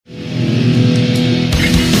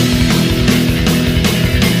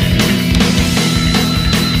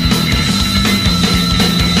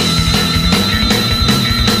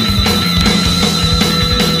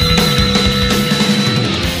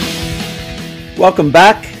Welcome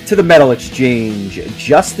back to the Metal Exchange.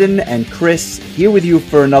 Justin and Chris here with you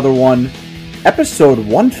for another one. Episode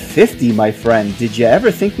 150, my friend. Did you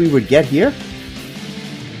ever think we would get here?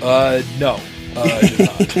 No. I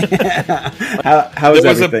did not. How is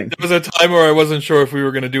everything? There was a time where I wasn't sure if we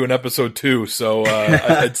were going to do an episode 2, so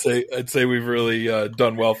I'd say we've really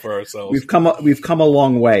done well for ourselves. We've come a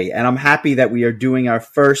long way, and I'm happy that we are doing our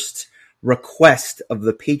first request of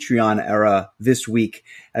the Patreon era this week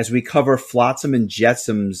as we cover Flotsam and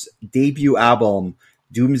Jetsam's debut album,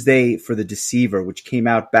 Doomsday for the Deceiver, which came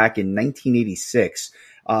out back in 1986.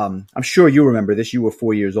 I'm sure you remember this. You were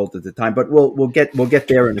 4 years old at the time, but we'll get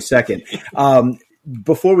there in a second.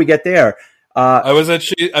 Before we get there, I was at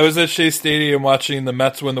Shea Stadium watching the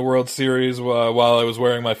Mets win the World Series while I was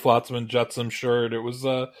wearing my Flotsam and Jetsam shirt. It was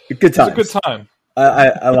good time. It was a good time.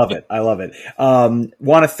 I love it. I love it.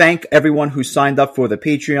 Want to thank everyone who signed up for the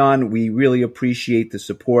Patreon. We really appreciate the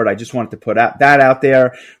support. I just wanted to put that out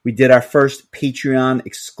there. We did our first Patreon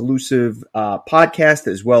exclusive podcast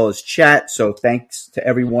as well as chat. So thanks to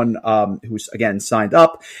everyone who's again signed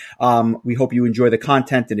up. We hope you enjoy the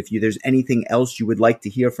content, and if there's anything else you would like to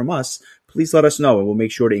hear from us, please let us know, and we'll make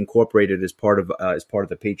sure to incorporate it as part of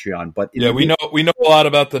the Patreon. But we know a lot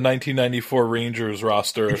about the 1994 Rangers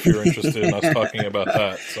roster. If you're interested in us talking about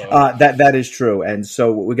that, so. That is true. And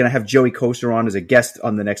so we're going to have Joey Koster on as a guest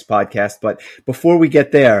on the next podcast. But before we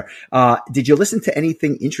get there, did you listen to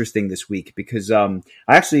anything interesting this week? Because I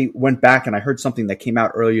actually went back and I heard something that came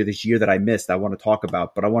out earlier this year that I missed. I want to talk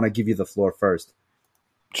about, but I want to give you the floor first.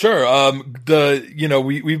 Sure.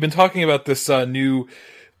 We've been talking about this new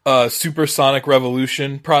Supersonic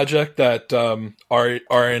Revolution project that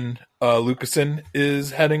Aaron Lucassen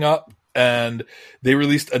is heading up, and they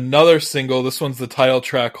released another single. This one's the title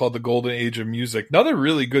track called "The Golden Age of Music." Another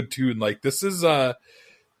really good tune. Like, this is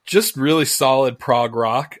just really solid prog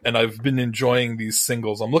rock, and I've been enjoying these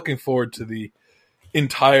singles. I'm looking forward to the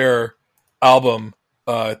entire album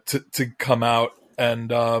to come out.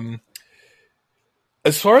 And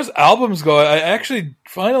as far as albums go, I actually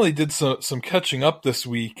finally did some catching up this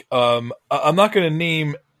week. I'm not going to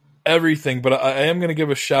name everything, but I am going to give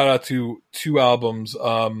a shout out to two albums.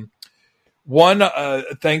 One,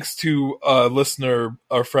 thanks to listener,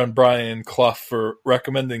 our friend Brian Clough, for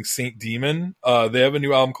recommending Saint Demon. They have a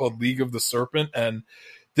new album called League of the Serpent, and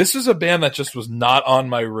this was a band that just was not on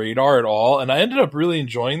my radar at all, and I ended up really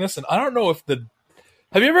enjoying this. And I don't know if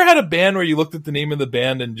have you ever had a band where you looked at the name of the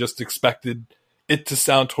band and just expected it to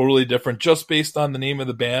sound totally different just based on the name of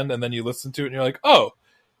the band, and then you listen to it and you're like, oh,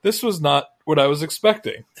 this was not what I was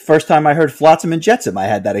expecting. First time I heard Flotsam and Jetsam, I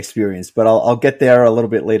had that experience, but I'll get there a little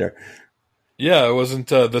bit later. Yeah, it wasn't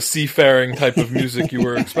the seafaring type of music you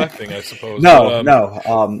were expecting, I suppose. No.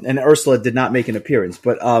 And Ursula did not make an appearance,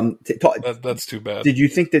 but that's too bad. Did you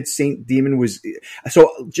think that Saint Demon was...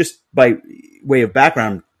 So just by way of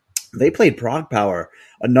background, they played Prog Power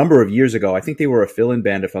a number of years ago. I think they were a fill-in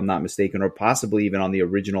band, if I'm not mistaken, or possibly even on the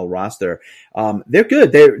original roster. They're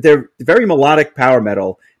good. They're very melodic power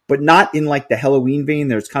metal, but not in like the Halloween vein.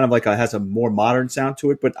 There's kind of like has a more modern sound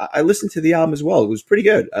to it. But I listened to the album as well. It was pretty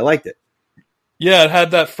good. I liked it. Yeah, it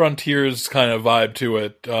had that Frontiers kind of vibe to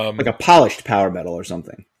it, like a polished power metal or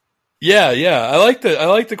something. Yeah, I liked it. I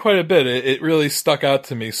liked it quite a bit. It really stuck out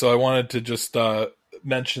to me. So I wanted to just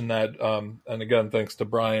mention that. And again, thanks to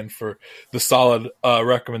Brian for the solid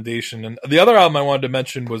recommendation. And the other album I wanted to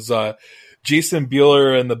mention was Jason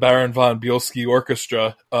Bieler and the Baron von Bielski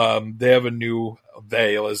Orchestra. They have a new,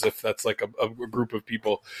 as if that's like a group of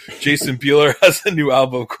people. Jason Bieler has a new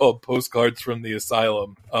album called Postcards from the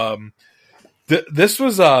Asylum. This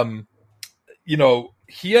was,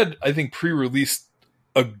 he had, I think, pre-released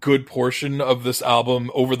a good portion of this album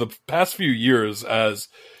over the past few years as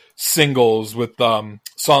singles with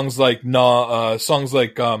songs like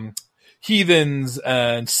Heathens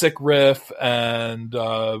and Sick Riff and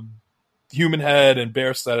Human Head and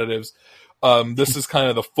Bear Sedatives. This is kind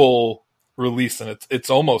of the full release, and it's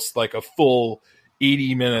almost like a full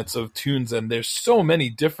 80 minutes of tunes, and there's so many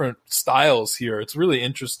different styles here. It's really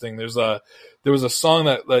interesting. There was a song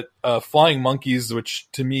that Flying Monkeys, which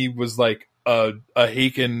to me was like a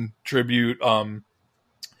Haken tribute.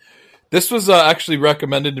 This was actually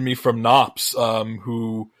recommended to me from Knops,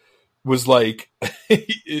 who was like,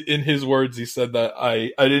 in his words, he said that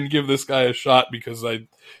I didn't give this guy a shot because I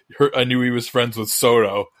knew he was friends with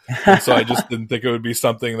Soto, and so I just didn't think it would be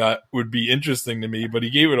something that would be interesting to me. But he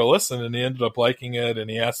gave it a listen, and he ended up liking it, and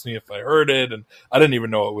he asked me if I heard it, and I didn't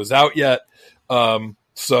even know it was out yet.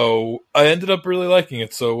 So I ended up really liking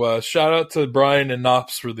it. So shout out to Brian and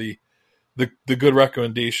Knops for the good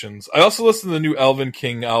recommendations. I also listened to the new Elven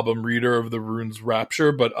King album, Reader of the Runes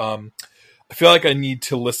Rapture, but I feel like I need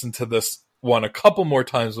to listen to this one a couple more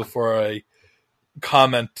times before I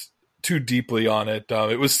comment too deeply on it.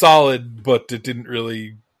 It was solid, but it didn't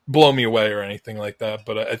really blow me away or anything like that.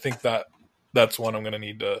 But I think that's one I'm going to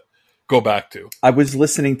need to go back to. I was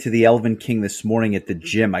listening to the Elven King this morning at the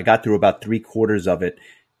gym. I got through about 3/4 of it.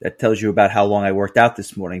 That tells you about how long I worked out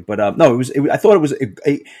this morning. But no, I thought it was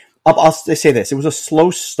I'll say this. It was a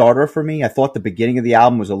slow starter for me. I thought the beginning of the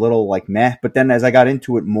album was a little like meh, but then as I got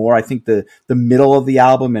into it more, I think the middle of the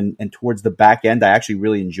album and towards the back end, I actually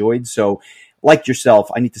really enjoyed. So like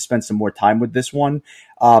yourself, I need to spend some more time with this one.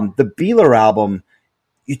 The Beeler album,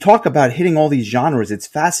 you talk about hitting all these genres. It's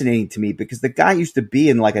fascinating to me because the guy used to be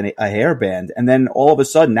in like a hair band, and then all of a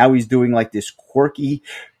sudden now he's doing like this quirky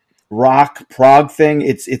rock prog thing.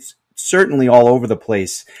 It's certainly all over the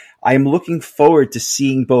place. I am looking forward to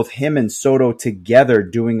seeing both him and Soto together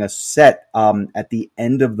doing a set at the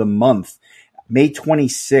end of the month. May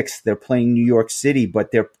 26th, they're playing New York City,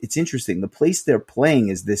 but it's interesting. The place they're playing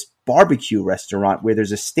is this barbecue restaurant where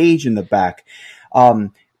there's a stage in the back.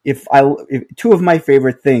 If two of my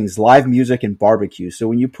favorite things, live music and barbecue. So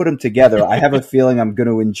when you put them together, I have a feeling I'm going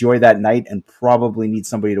to enjoy that night and probably need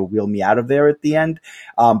somebody to wheel me out of there at the end.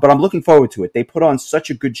 But I'm looking forward to it. They put on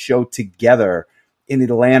such a good show together in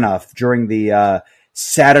Atlanta during the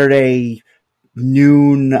Saturday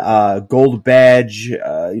noon gold badge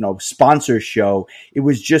sponsor show. It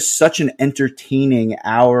was just such an entertaining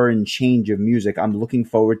hour and change of music. I'm looking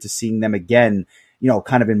forward to seeing them again,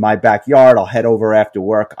 kind of in my backyard. I'll head over after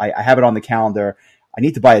work. I have it on the calendar. I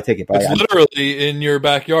need to buy a ticket. But it's literally in your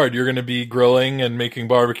backyard. You're going to be grilling and making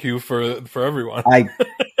barbecue for everyone.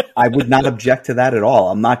 I would not object to that at all.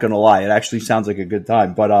 I'm not going to lie. It actually sounds like a good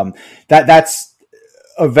time. But that's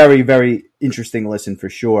a very, very interesting listen for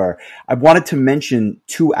sure. I wanted to mention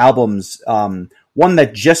two albums, one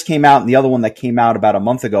that just came out and the other one that came out about a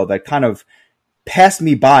month ago that kind of passed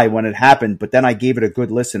me by when it happened, but then I gave it a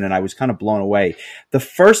good listen and I was kind of blown away. The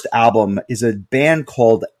first album is a band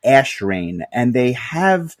called Ash Rain, and they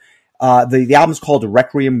have the album's called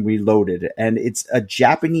Requiem Reloaded, and it's a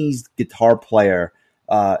Japanese guitar player.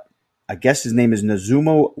 I guess his name is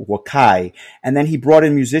Nozumo Wakai, and then he brought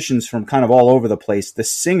in musicians from kind of all over the place. The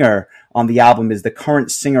singer on the album is the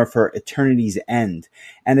current singer for Eternity's End,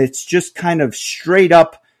 and it's just kind of straight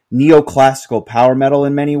up neoclassical power metal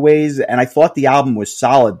in many ways, and I thought the album was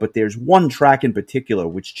solid, but there's one track in particular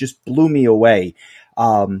which just blew me away.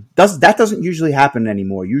 That doesn't usually happen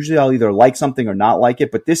anymore. Usually I'll either like something or not like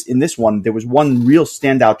it, but in this one, there was one real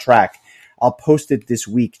standout track. I'll post it this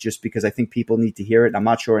week just because I think people need to hear it. I'm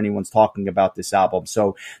not sure anyone's talking about this album.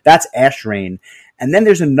 So that's Ash Rain. And then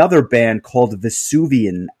there's another band called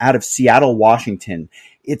Vesuvian out of Seattle, Washington.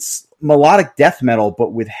 It's melodic death metal,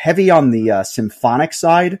 but with heavy on the symphonic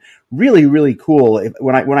side. Really, really cool.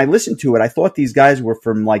 When I listened to it, I thought these guys were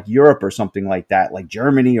from like Europe or something like that, like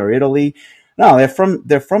Germany or Italy. No,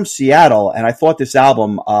 they're from Seattle. And I thought this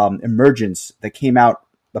album, Emergence, that came out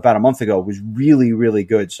about a month ago, was really, really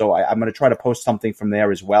good. So I'm going to try to post something from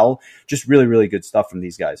there as well. Just really, really good stuff from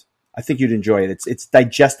these guys. I think you'd enjoy it. It's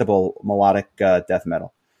digestible melodic death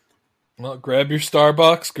metal. Well, grab your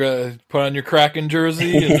Starbucks, put on your Kraken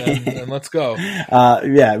jersey, and let's go.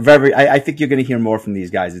 Yeah, I think you're going to hear more from these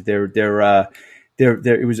guys. I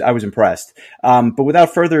was impressed. But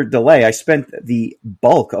without further delay, I spent the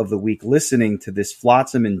bulk of the week listening to this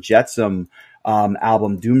Flotsam and Jetsam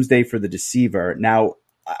album, Doomsday for the Deceiver. Now,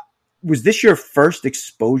 was this your first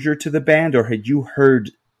exposure to the band, or had you heard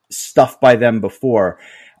stuff by them before?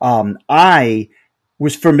 I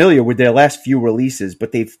was familiar with their last few releases,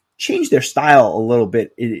 but they've changed their style a little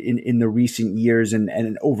bit in the recent years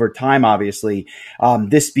and over time, obviously,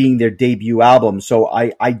 this being their debut album. So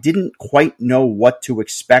I didn't quite know what to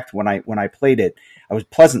expect when I played it. I was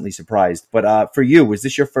pleasantly surprised. But for you, was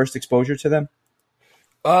this your first exposure to them?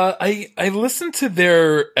 I listened to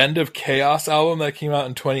their End of Chaos album that came out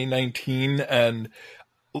in 2019, and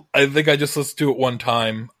I think I just listened to it one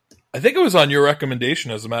time. I think it was on your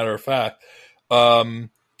recommendation, as a matter of fact.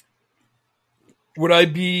 Would I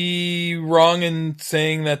be wrong in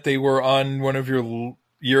saying that they were on one of your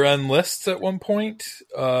year-end lists at one point?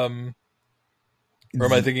 Or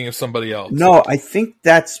am I thinking of somebody else? No, I think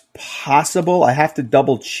that's possible. I have to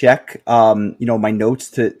double check, my notes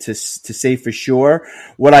to say for sure.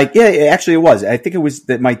 Actually it was. I think it was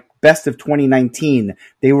that my best of 2019.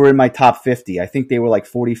 They were in my top 50. I think they were like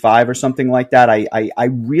 45 or something like that. I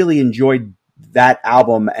really enjoyed that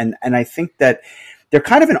album, and I think that they're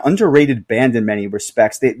kind of an underrated band in many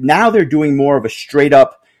respects. They're doing more of a straight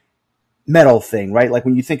up metal thing, right? Like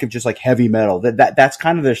when you think of just like heavy metal, that's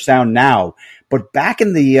kind of their sound now. But back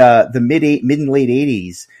in the mid and late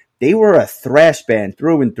 80s, they were a thrash band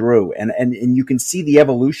through and through. And you can see the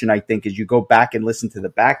evolution, I think, as you go back and listen to the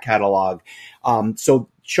back catalog. So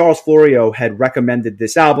Charles Florio had recommended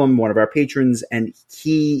this album, one of our patrons, and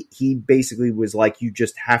he basically was like, you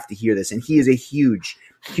just have to hear this. And he is a huge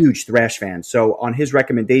thrash fan. So on his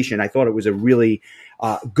recommendation, I thought it was a really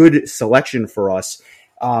good selection for us.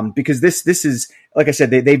 Because this is, like I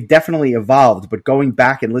said, they've definitely evolved, but going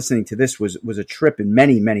back and listening to this was a trip in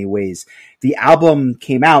many, many ways. The album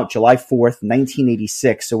came out July 4th,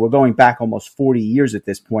 1986. So we're going back almost 40 years at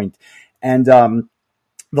this point. And the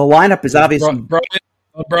lineup is obviously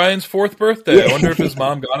Brian's 4th birthday. I wonder if his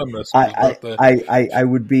mom got him this birthday. I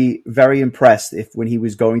would be very impressed if when he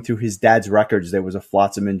was going through his dad's records, there was a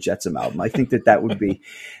Flotsam and Jetsam album. I think that would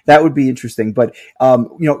be interesting. But,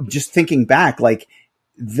 just thinking back, like,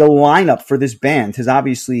 the lineup for this band has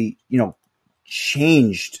obviously,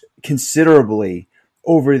 changed considerably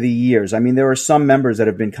over the years. I mean, there are some members that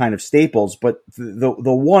have been kind of staples, but the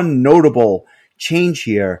one notable change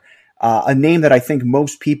here, a name that I think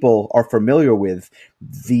most people are familiar with,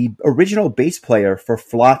 the original bass player for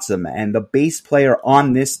Flotsam and the bass player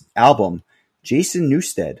on this album, Jason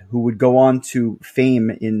Newsted, who would go on to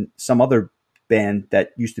fame in some other band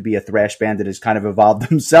that used to be a thrash band that has kind of evolved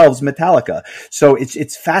themselves, Metallica. So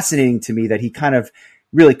it's fascinating to me that he kind of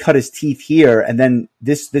really cut his teeth here, and then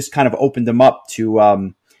this kind of opened him up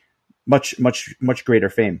to much greater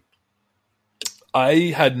fame.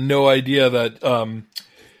 I had no idea that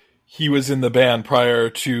he was in the band prior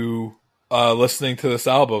to listening to this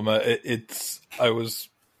album. I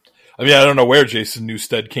don't know where Jason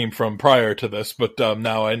Newsted came from prior to this, but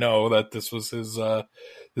now I know that this was his.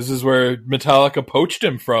 This is where Metallica poached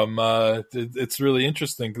him from. It's really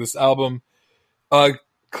interesting. This album,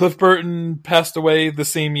 Cliff Burton passed away the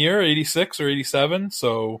same year, 86 or 87.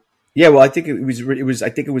 So yeah, well, I think it was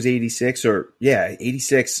 86 or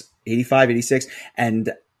 86, 85, 86.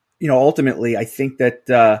 And, ultimately I think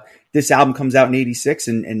that, this album comes out in 86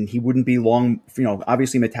 and he wouldn't be long,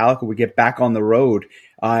 obviously Metallica would get back on the road,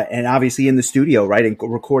 and obviously in the studio, right. And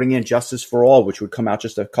recording in Justice for All, which would come out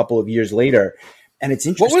just a couple of years later. And it's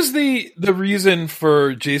interesting. What was the reason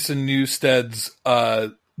for Jason Newsted's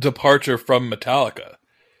departure from Metallica?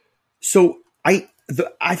 So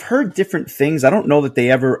I've heard different things. I don't know that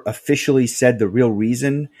they ever officially said the real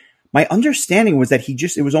reason. My understanding was that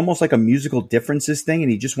it was almost like a musical differences thing,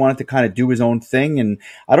 and he just wanted to kind of do his own thing. And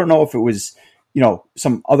I don't know if it was,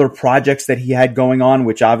 some other projects that he had going on,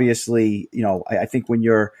 which obviously, I think when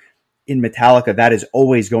you're in Metallica, that is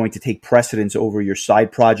always going to take precedence over your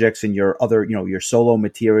side projects and your other, your solo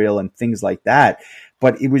material and things like that.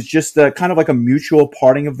 But it was just kind of like a mutual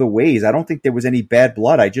parting of the ways. I don't think there was any bad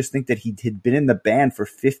blood. I just think that he had been in the band for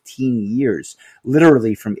 15 years,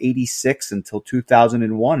 literally from 86 until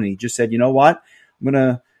 2001. And he just said, you know what, I'm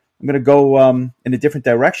going to go in a different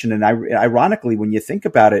direction. And ironically, when you think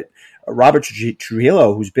about it, Robert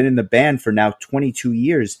Trujillo, who's been in the band for now 22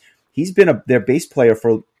 years, he's been their bass player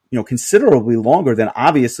for considerably longer than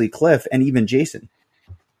obviously Cliff and even Jason.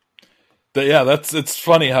 But yeah, it's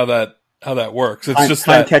funny how that works. It's just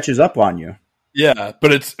time catches up on you. Yeah,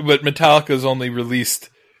 but Metallica's only released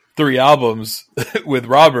 3 albums with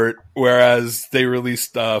Robert, whereas they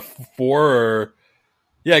released 4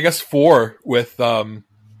 with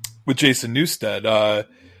Jason Newsted.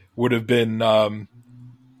 Would have been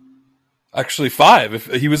actually 5 if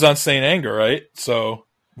he was on Saint Anger, right? So.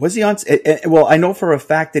 Was he on? Well, I know for a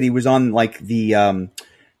fact that he was on like the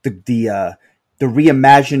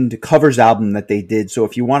reimagined covers album that they did. So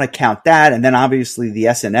if you want to count that, and then obviously the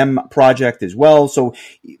S&M project as well. So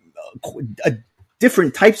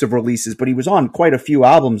different types of releases, but he was on quite a few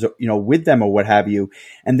albums, with them or what have you.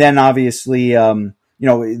 And then obviously,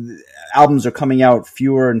 albums are coming out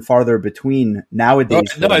fewer and farther between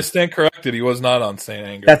nowadays. No, I stand corrected. He was not on Saint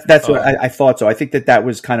Anger. That's what I thought. So I think that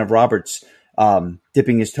was kind of Robert's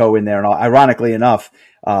dipping his toe in there. And ironically enough,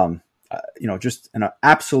 just an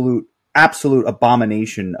absolute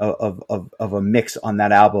abomination of a mix on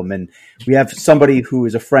that album. And we have somebody who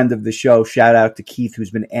is a friend of the show, shout out to Keith,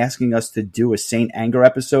 who's been asking us to do a Saint Anger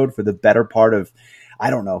episode for the better part of,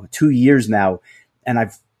 2 years now. And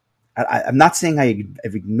I'm not saying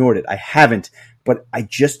I've ignored it. I haven't, but I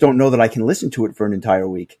just don't know that I can listen to it for an entire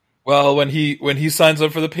week. Well, when he signs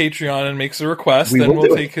up for the Patreon and makes a request, then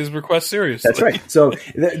we'll take his request seriously. That's right. So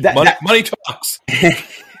money talks.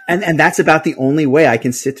 And that's about the only way I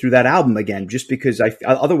can sit through that album again, just because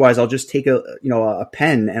otherwise I'll just take a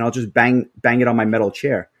pen and I'll just bang it on my metal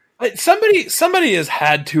chair. Somebody has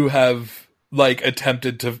had to have like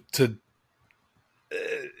attempted to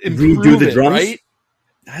improve redo the drums, right?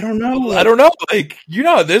 I don't know. I don't know. Like,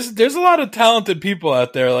 there's a lot of talented people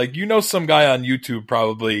out there. Like, some guy on YouTube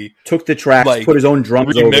probably took the tracks, like put his own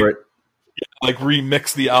drums over it. Like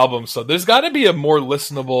remix the album. So there's got to be a more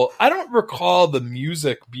listenable. I don't recall the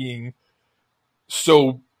music being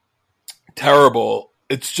so terrible.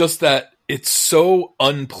 It's just that it's so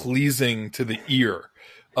unpleasing to the ear.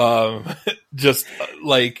 Just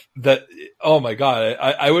like that. Oh my God.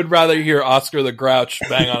 I would rather hear Oscar the Grouch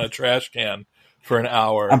bang on a trash can for an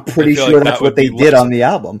hour. I'm pretty sure like that's what they did on the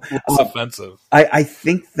album. Less offensive. I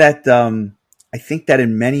think that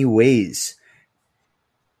in many ways,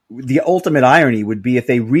 the ultimate irony would be if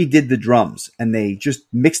they redid the drums and they just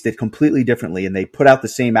mixed it completely differently and they put out the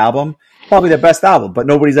same album, probably their best album, but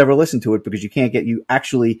nobody's ever listened to it because you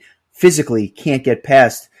actually physically can't get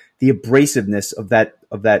past the abrasiveness of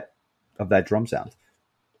that drum sound.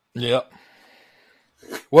 Yeah.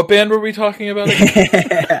 What band were we talking about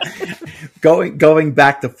again? Going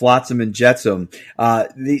back to Flotsam and Jetsam,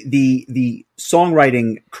 the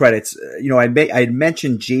songwriting credits, I had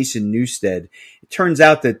mentioned Jason Newsted. It turns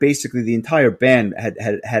out that basically the entire band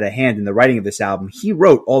had a hand in the writing of this album. He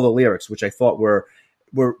wrote all the lyrics, which I thought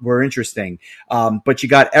were interesting. But you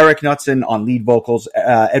got Eric Knudsen on lead vocals,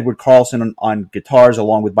 Edward Carlson on guitars,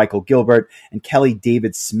 along with Michael Gilbert, and Kelly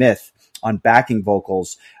David Smith on backing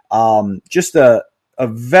vocals. Just a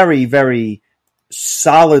very, very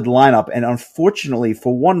solid lineup. And unfortunately,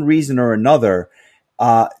 for one reason or another,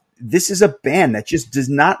 this is a band that just does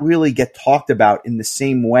not really get talked about in the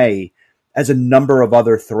same way as a number of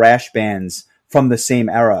other thrash bands from the same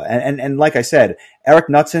era. And like I said, Eric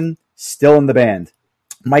Knudsen still in the band.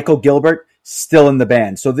 Michael Gilbert still in the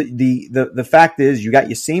band. So the fact is, you got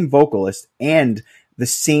your same vocalist and the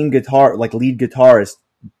same lead guitarist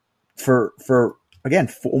for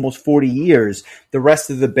almost 40 years. The rest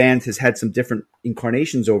of the band has had some different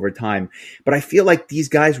incarnations over time. But I feel like these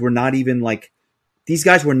guys were not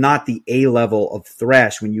the A level of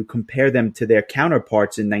thrash when you compare them to their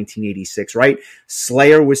counterparts in 1986, right?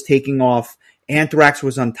 Slayer was taking off. Anthrax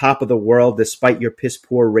was on top of the world despite your piss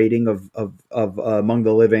poor rating of Among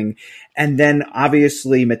the Living. And then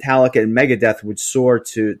obviously Metallica and Megadeth would soar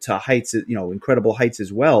to heights, incredible heights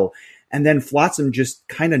as well. And then Flotsam just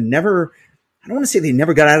kind of never, I don't want to say they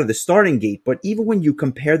never got out of the starting gate, but even when you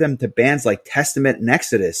compare them to bands like Testament and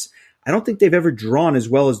Exodus, I don't think they've ever drawn as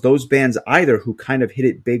well as those bands either, who kind of hit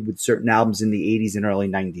it big with certain albums in the 80s and early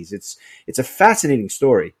 90s. It's a fascinating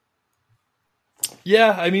story.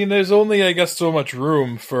 Yeah, I mean, there's only, I guess, so much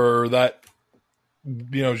room for that,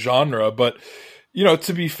 genre. But,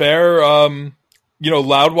 to be fair,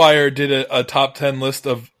 Loudwire did a top 10 list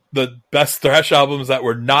of the best thrash albums that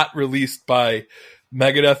were not released by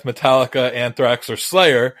Megadeth, Metallica, Anthrax, or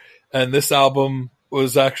Slayer. And this album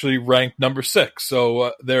was actually ranked number 6.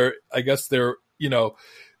 So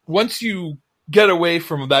once you get away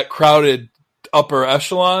from that crowded upper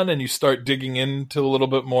echelon and you start digging into a little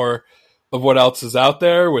bit more of what else is out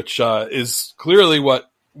there, which is clearly what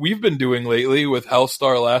we've been doing lately with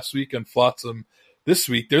Hellstar last week and Flotsam this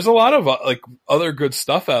week. There's a lot of other good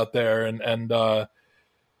stuff out there, and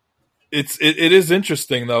it is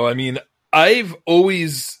interesting though. I mean, I've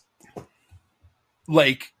always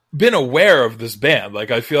been aware of this band.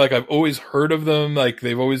 I feel like I've always heard of them.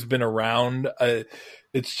 They've always been around.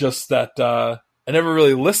 It's just that I never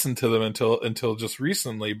really listened to them until just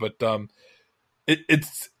recently. But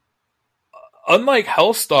it's unlike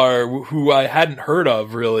Hellstar, who I hadn't heard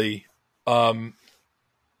of really.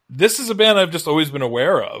 This is a band I've just always been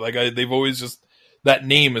aware of. They've always just, that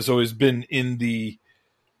name has always been in the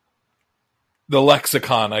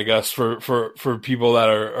lexicon, I guess, for people that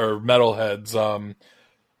are metalheads.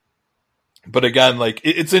 But again,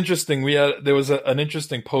 it's interesting. There was an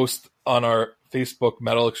interesting post on our Facebook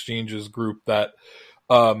Metal Exchanges group that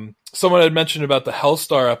someone had mentioned about the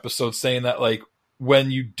Hellstar episode, saying that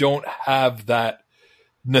when you don't have that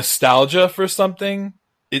nostalgia for something,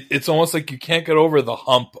 it's almost like you can't get over the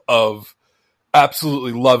hump of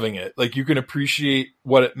absolutely loving it. You can appreciate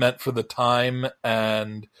what it meant for the time,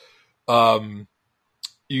 and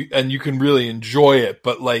you can really enjoy it,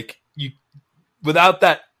 but you, without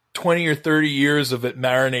that 20 or 30 years of it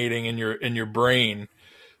marinating in your brain,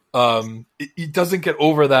 it doesn't get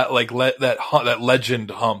over that that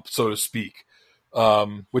legend hump, so to speak.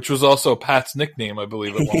 Which was also Pat's nickname, I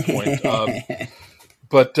believe, at one point.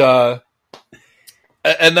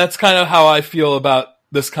 And that's kind of how I feel about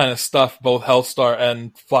this kind of stuff, both Hellstar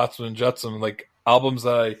and Flotsam and Jetsam, albums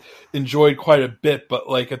that I enjoyed quite a bit, but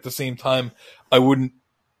at the same time, I wouldn't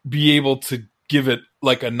be able to give it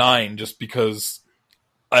a 9 just because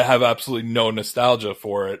I have absolutely no nostalgia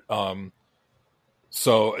for it.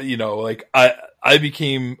 So, I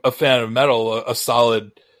became a fan of metal a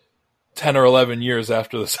solid 10 or 11 years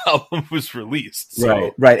after this album was released.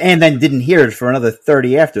 So. Right. And then didn't hear it for another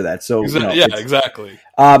 30 after that. So, exactly.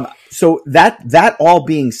 So that all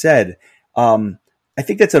being said, I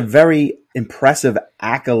think that's a very impressive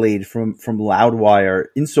accolade from Loudwire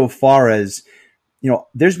insofar as,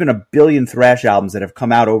 there's been a billion thrash albums that have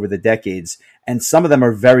come out over the decades, and some of them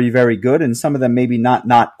are very, very good, and some of them maybe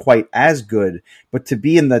not quite as good. But to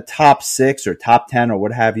be in the top 6 or top 10 or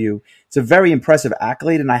what have you, it's a very impressive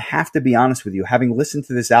accolade. And I have to be honest with you, having listened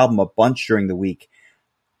to this album a bunch during the week,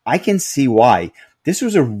 I can see why. This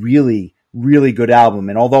was a really, really good album.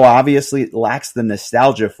 And although obviously it lacks the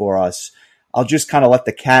nostalgia for us, I'll just kind of let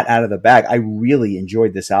the cat out of the bag. I really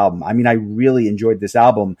enjoyed this album. I really enjoyed this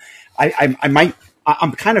album.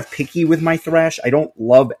 I'm kind of picky with my thrash. I don't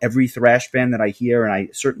love every thrash band that I hear, and I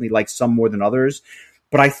certainly like some more than others.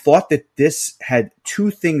 But I thought that this had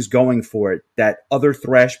two things going for it that other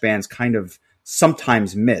thrash bands kind of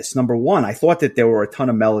sometimes miss. Number one, I thought that there were a ton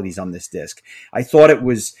of melodies on this disc. I thought it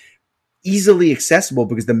was easily accessible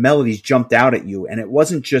because the melodies jumped out at you, and it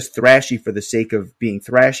wasn't just thrashy for the sake of being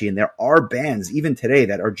thrashy. And there are bands even today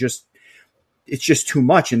that are just, it's just too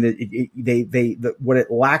much. And what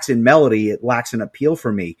it lacks in melody, it lacks in appeal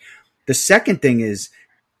for me. The second thing is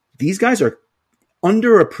these guys are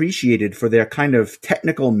underappreciated for their kind of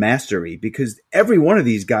technical mastery, because every one of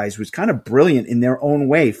these guys was kind of brilliant in their own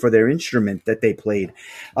way for their instrument that they played.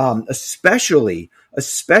 Especially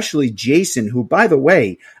Jason, who, by the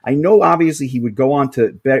way, I know obviously he would go on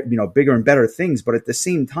to bigger and better things, but at the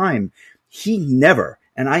same time, he never,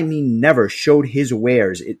 and I mean never, showed his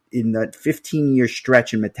wares in that 15-year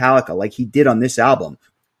stretch in Metallica like he did on this album.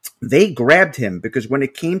 They grabbed him because when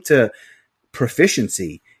it came to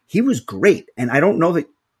proficiency, he was great. And I don't know that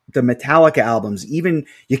the Metallica albums, even,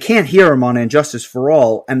 you can't hear him on And Justice for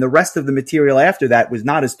All, and the rest of the material after that was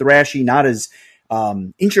not as thrashy, not as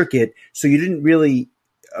intricate, so you didn't really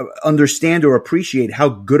understand or appreciate how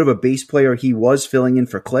good of a bass player he was filling in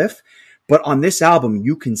for Cliff. But on this album,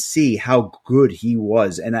 you can see how good he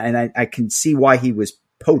was, and I can see why he was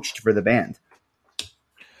poached for the band.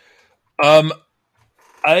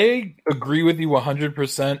 I agree with you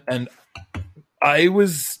 100%, and I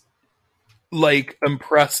was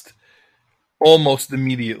impressed almost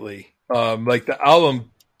immediately. The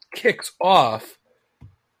album kicks off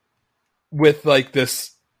with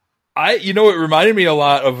this. It reminded me a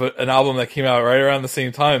lot of an album that came out right around the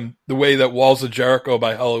same time, the way that Walls of Jericho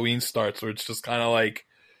by Halloween starts, where it's just kind of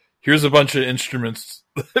here's a bunch of instruments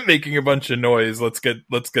making a bunch of noise. Let's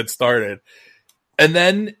get started. And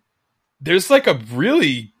then there's a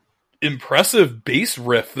really impressive bass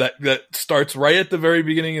riff that starts right at the very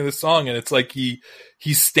beginning of the song, and it's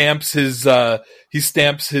he stamps his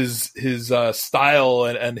style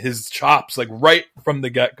and his chops right from the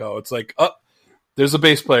get-go. It's there's a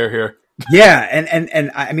bass player here. Yeah,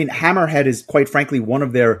 and I mean, Hammerhead is quite frankly one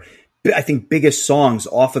of their, I think, biggest songs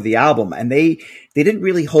off of the album, and they didn't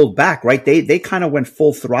really hold back, right? They kind of went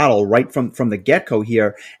full throttle right from the get-go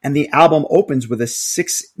here, and the album opens with a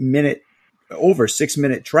 6-minute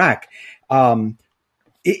track.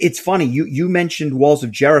 It's funny, you mentioned Walls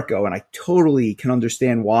of Jericho, and I totally can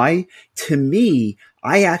understand why. To me,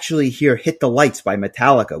 I actually hear Hit the Lights by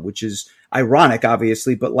Metallica, which is ironic,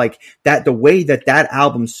 obviously, but that, the way that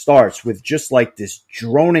album starts with just this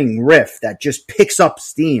droning riff that just picks up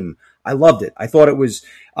steam, I loved it. I thought it was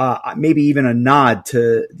maybe even a nod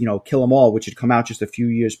to Kill 'Em All, which had come out just a few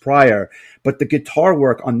years prior. But the guitar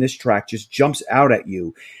work on this track just jumps out at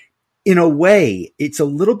you. In a way, it's a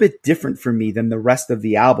little bit different for me than the rest of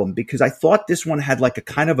the album, because I thought this one had a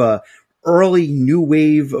kind of a early new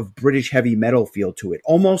wave of British heavy metal feel to it,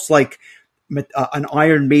 almost like an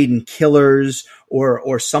Iron Maiden Killers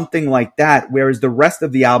or something like that, whereas the rest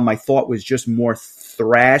of the album I thought was just more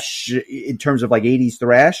thrash in terms of 80s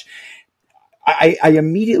thrash. I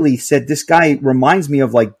immediately said, this guy reminds me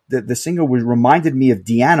of the singer reminded me of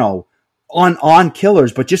Di'Anno on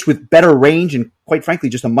Killers, but just with better range and, quite frankly,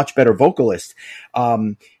 just a much better vocalist.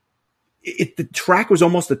 The track was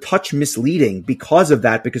almost a touch misleading because of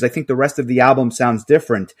that, because I think the rest of the album sounds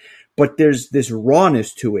different, but there's this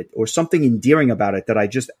rawness to it or something endearing about it that I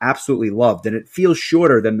just absolutely loved. And it feels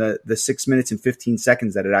shorter than the 6 minutes and 15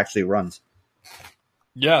 seconds that it actually runs.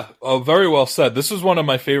 Yeah, very well said. This is one of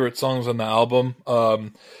my favorite songs on the album.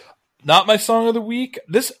 Not my song of the week.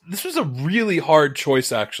 This was a really hard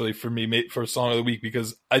choice, actually, for me for song of the week,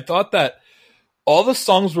 because I thought that all the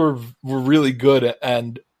songs were really good,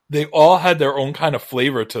 and they all had their own kind of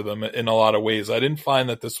flavor to them in a lot of ways. I didn't find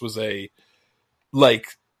that this was a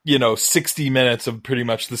 60 minutes of pretty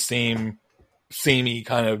much the same samey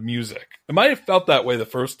kind of music. It might have felt that way the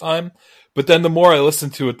first time, but then the more I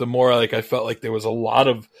listened to it, the more like I felt like there was a lot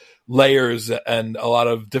of layers and a lot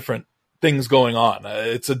of different things going on.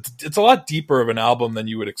 It's a lot deeper of an album than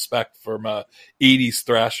you would expect from a 80s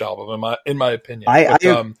thrash album, in my opinion. I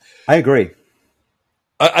agree.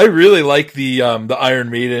 I really like the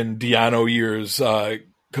Iron Maiden Diano years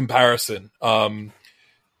comparison.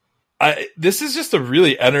 This is just a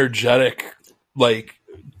really energetic, like,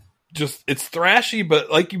 just, it's thrashy, but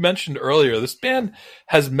like you mentioned earlier, this band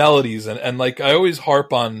has melodies, and like I always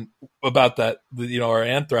harp on about that, our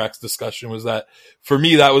Anthrax discussion was that for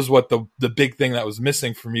me, that was what the big thing that was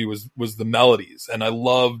missing for me was the melodies. And I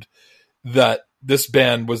loved that this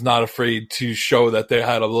band was not afraid to show that they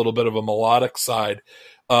had a little bit of a melodic side.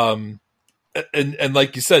 And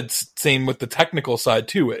like you said, same with the technical side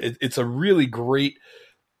too. It's a really great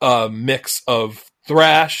mix of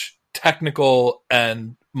thrash, technical,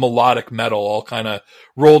 and melodic metal all kind of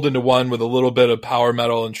rolled into one, with a little bit of power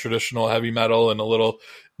metal and traditional heavy metal and a little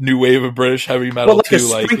new wave of British heavy metal, like too.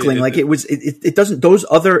 A sprinkling, it doesn't, those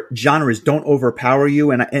other genres don't overpower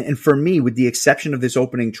you. And for me, with the exception of this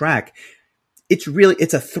opening track, it's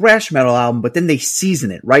a thrash metal album, but then they season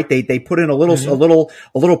it, right? They put in a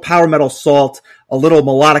little power metal salt, a little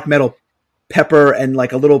melodic metal pepper, and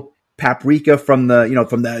like a little paprika from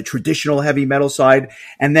the traditional heavy metal side.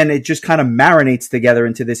 And then it just kind of marinates together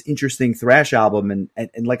into this interesting thrash album.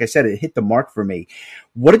 And like I said, it hit the mark for me.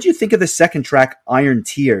 What did you think of the second track, Iron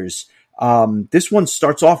Tears? This one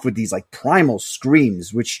starts off with these like primal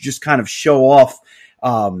screams, which just kind of show off,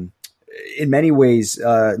 in many ways,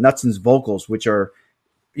 Knutson's vocals, which are,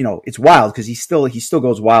 it's wild because he still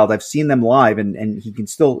goes wild. I've seen them live, and he can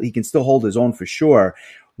still hold his own for sure.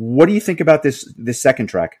 What do you think about this second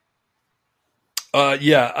track?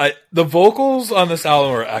 The vocals on this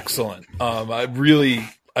album are excellent. I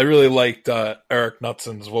really liked Eric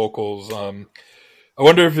Knutson's vocals. I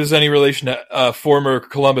wonder if there's any relation to former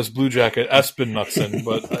Columbus Blue Jacket Espen Knutson,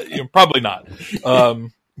 but probably not.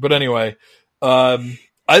 But anyway,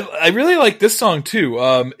 I really like this song too.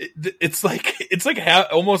 It's like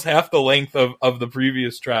almost half the length of the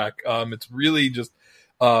previous track. It's really just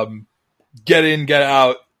get in, get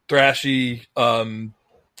out, thrashy,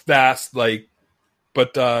 fast, like.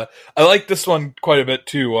 But I like this one quite a bit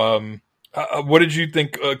too. What did you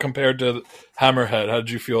think compared to Hammerhead? How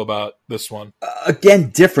did you feel about this one? Again,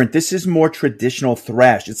 different. This is more traditional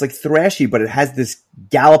thrash. It's like thrashy, but it has this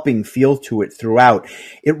galloping feel to it throughout.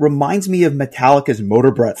 It reminds me of Metallica's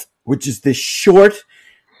Motor Breath, which is this short,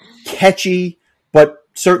 catchy, but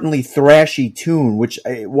certainly thrashy tune, which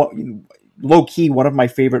low-key one of my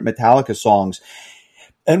favorite Metallica songs.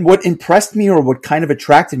 And what impressed me, or what kind of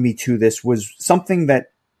attracted me to this, was something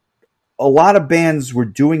that a lot of bands were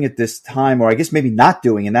doing at this time, or I guess maybe not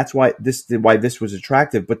doing, and that's why this was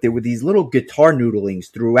attractive. But there were these little guitar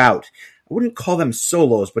noodlings throughout. I wouldn't call them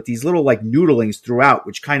solos, but these little like noodlings throughout,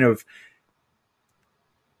 which kind of,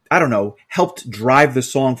 I don't know, helped drive the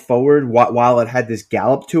song forward while it had this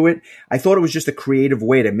gallop to it. I thought it was just a creative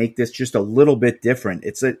way to make this just a little bit different.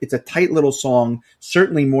 It's a tight little song,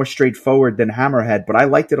 certainly more straightforward than Hammerhead, but I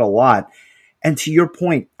liked it a lot. And to your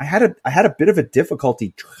point, I had a bit of a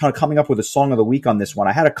difficulty kind of coming up with a song of the week on this one.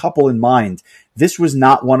 I had a couple in mind. This was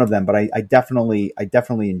not one of them, but I definitely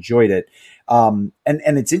enjoyed it. And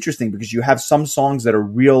it's interesting because you have some songs that are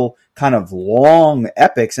real kind of long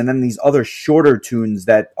epics, and then these other shorter tunes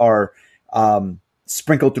that are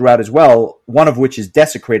sprinkled throughout as well. One of which is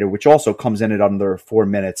Desecrator, which also comes in at under 4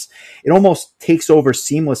 minutes. It almost takes over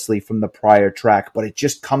seamlessly from the prior track, but it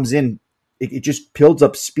just comes in. It just builds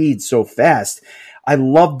up speed so fast. I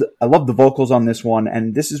love the vocals on this one,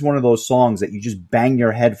 and this is one of those songs that you just bang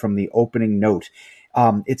your head from the opening note.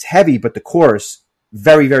 It's heavy, but the chorus,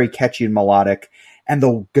 very, very catchy and melodic. And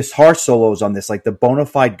the guitar solos on this, like the bona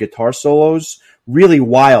fide guitar solos, really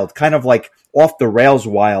wild, kind of like off the rails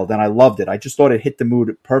wild, and I loved it. I just thought it hit the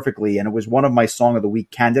mood perfectly, and it was one of my Song of the Week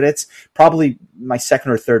candidates, probably my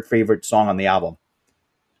second or third favorite song on the album.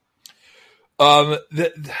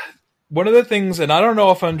 One of the things, and I don't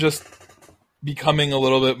know if I'm just becoming a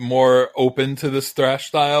little bit more open to this thrash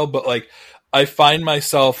style, but like I find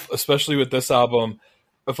myself, especially with this album,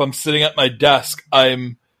 if I'm sitting at my desk,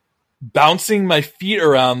 I'm bouncing my feet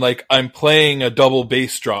around like I'm playing a double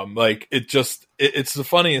bass drum. Like it's the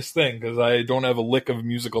funniest thing because I don't have a lick of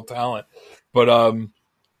musical talent, but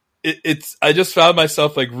I just found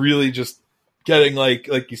myself like really just getting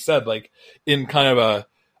like you said, like in kind of a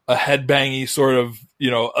headbangy sort of,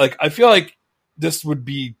 like I feel like this would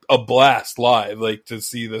be a blast live, like to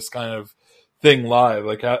see this kind of thing live,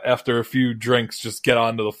 like after a few drinks, just get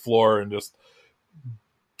onto the floor and just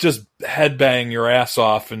just headbang your ass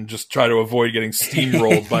off and just try to avoid getting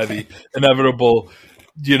steamrolled by the inevitable,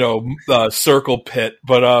 circle pit.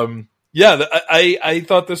 But I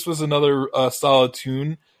thought this was another solid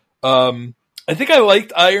tune. I think I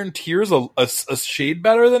liked Iron Tears a shade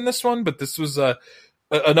better than this one, but this was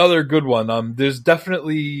another good one. There's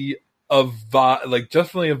definitely a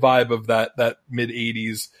vibe of that mid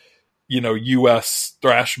 '80s, U.S.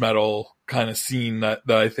 thrash metal kind of scene that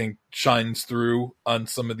I think shines through on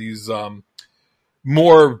some of these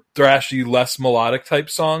more thrashy, less melodic type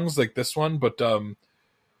songs like this one. But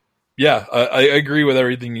I agree with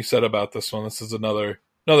everything you said about this one. This is another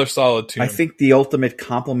solid tune. I think the ultimate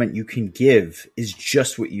compliment you can give is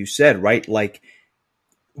just what you said, right? Like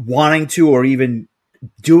wanting to, or even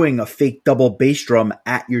doing a fake double bass drum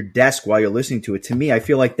at your desk while you're listening to it. To me, I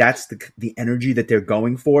feel like that's the energy that they're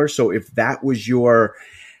going for. So if that was your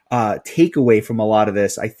takeaway from a lot of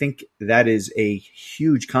this, I think that is a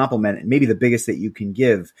huge compliment, and maybe the biggest that you can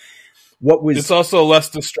give. It's also less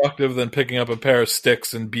destructive than picking up a pair of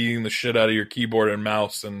sticks and beating the shit out of your keyboard and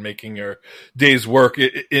mouse and making your day's work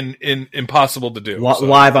impossible to do.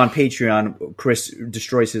 Live on Patreon, Chris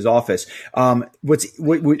destroys his office. What's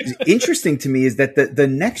interesting to me is that the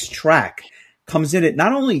next track comes in at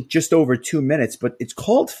not only just over 2 minutes, but it's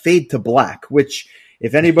called Fade to Black, which,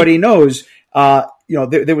 if anybody knows,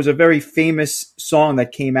 there was a very famous song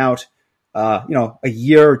that came out, a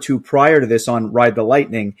year or two prior to this on Ride the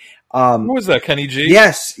Lightning. Who was that, Kenny G?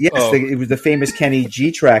 Yes. Oh. It was the famous Kenny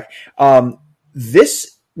G track.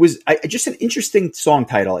 This was just an interesting song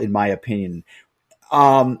title, in my opinion.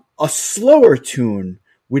 A slower tune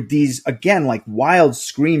with these, again, like wild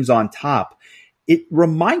screams on top. It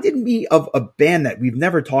reminded me of a band that we've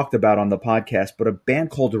never talked about on the podcast, but a band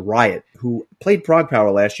called Riot, who played Prog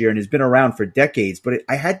Power last year and has been around for decades. But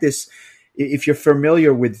I had this, if you're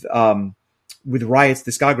familiar with Riot's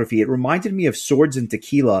discography, it reminded me of Swords and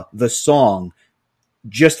Tequila, the song,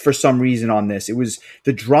 just for some reason on this.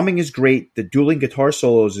 The drumming is great. The dueling guitar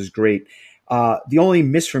solos is great. The only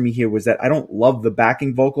miss for me here was that I don't love the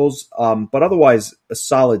backing vocals, but otherwise a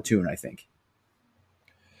solid tune, I think.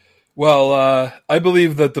 Well, I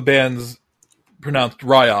believe that the band's pronounced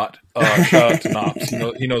Riot. Shout out to Knox.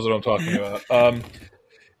 He knows what I'm talking about.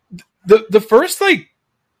 The first, the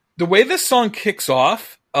way this song kicks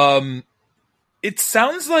off, it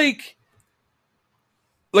sounds like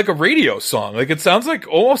a radio song. Like, it sounds like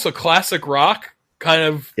almost a classic rock kind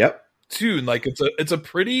of tune. Like, it's a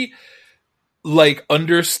pretty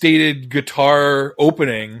understated guitar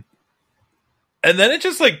opening, and then it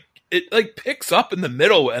just picks up in the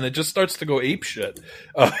middle and it just starts to go apeshit.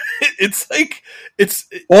 It's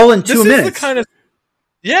all in 2 minutes.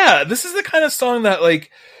 This is the kind of song that,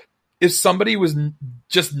 if somebody was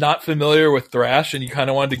just not familiar with thrash and you kind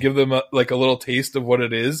of wanted to give them a little taste of what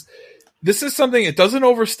it is, this is something. It doesn't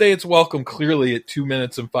overstay its welcome, clearly, at 2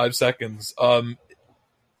 minutes and 5 seconds.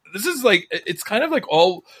 This is it's kind of like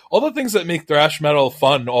all the things that make thrash metal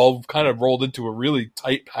fun, all kind of rolled into a really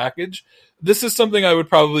tight package. This is something I would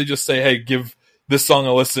probably just say, hey, give this song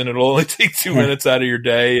a listen. It'll only take 2 minutes out of your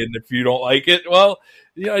day, and if you don't like it, well,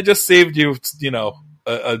 I just saved you,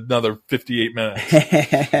 another 58 minutes.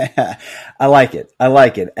 I like it.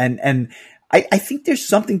 And I think there's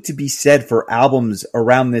something to be said for albums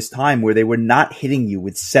around this time where they were not hitting you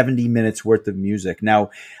with 70 minutes worth of music. Now,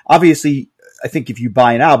 obviously, I think if you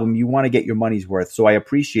buy an album, you want to get your money's worth. So I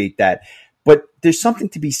appreciate that. But there's something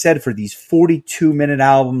to be said for these 42-minute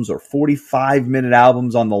albums or 45-minute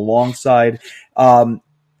albums on the long side. I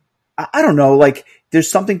don't know, there's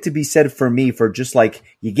something to be said for me for just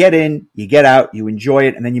you get in, you get out, you enjoy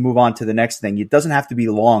it, and then you move on to the next thing. It doesn't have to be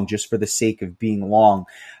long just for the sake of being long.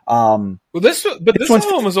 This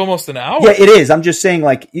album was almost an hour. Yeah, it is. I'm just saying,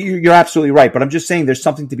 you're absolutely right, but I'm just saying there's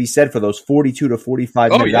something to be said for those 42 to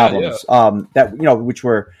 45 minute albums, that, which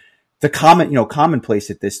were the commonplace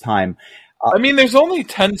at this time. There's only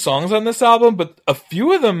 10 songs on this album, but a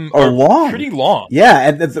few of them are long. Pretty long. Yeah,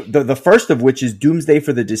 and the first of which is Doomsday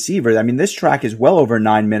for the Deceiver. This track is well over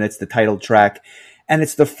 9 minutes, the title track, and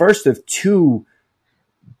it's the first of two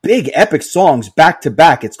big epic songs back to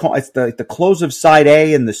back. It's the close of side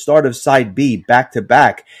A and the start of side B back to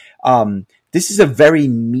back. This is a very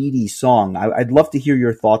meaty song. I'd love to hear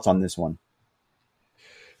your thoughts on this one.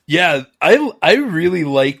 Yeah, I really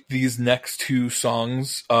like these next two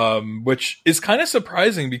songs, which is kind of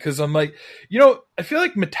surprising because I'm I feel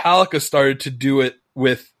like Metallica started to do it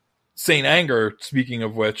with Saint Anger, speaking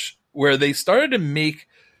of which, where they started to make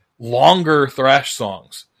longer thrash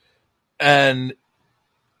songs. And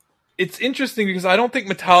it's interesting because I don't think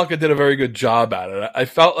Metallica did a very good job at it. I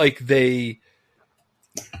felt like they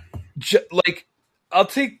I'll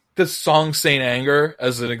take the song Saint Anger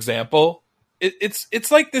as an example.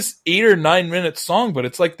 It's like this 8 or 9 minute song, but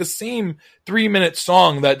it's like the same 3-minute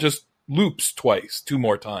song that just loops twice, 2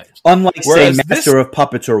 more times. Unlike, say, Master of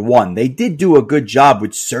Puppets or One, they did do a good job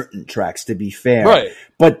with certain tracks, to be fair. Right.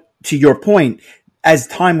 But to your point, as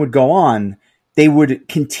time would go on, they would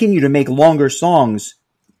continue to make longer songs.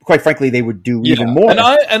 Quite frankly, they would do even more.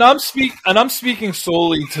 And I'm speaking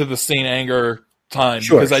solely to the Saint Anger time,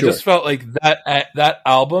 because I just felt like that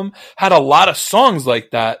album had a lot of songs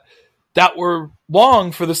like that were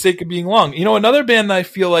long for the sake of being long. You know, another band that I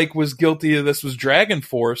feel like was guilty of this was Dragon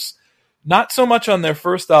Force. Not so much on their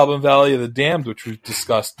first album, Valley of the Damned, which we've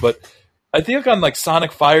discussed, but I think on like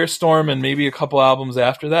Sonic Firestorm and maybe a couple albums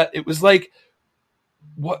after that, it was like,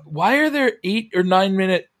 why are there 8 or 9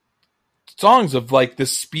 minute songs of like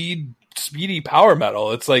this speedy power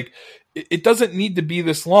metal? It's like, it doesn't need to be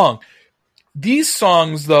this long. These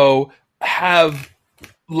songs, though, have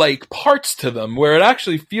like parts to them where it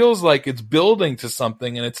actually feels like it's building to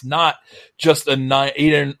something, and it's not just a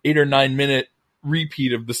 8 or 9 minute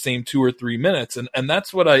repeat of the same 2 or 3 minutes. And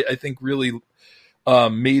that's what I think really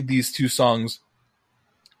made these 2 songs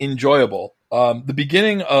enjoyable. The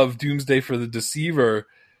beginning of Doomsday for the Deceiver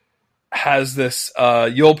has this,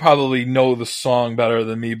 you'll probably know the song better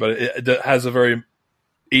than me, but it has a very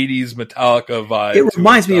 80s Metallica vibe. It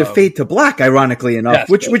reminds me of Fade to Black, ironically enough,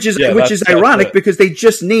 which is ironic because they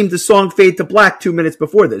just named the song Fade to Black 2 minutes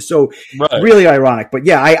before this. So really ironic. But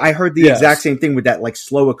yeah, I heard the exact same thing with that like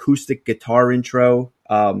slow acoustic guitar intro.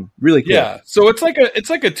 Really cool. Yeah. So it's like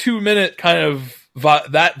a 2 minute kind of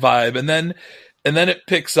that vibe, and then it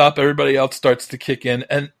picks up, everybody else starts to kick in,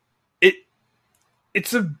 and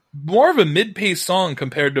it's a more of a mid-paced song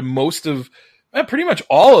compared to most of pretty much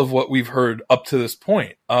all of what we've heard up to this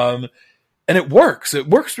point. And it works. It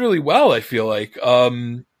works really well, I feel like.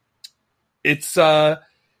 It's, I'm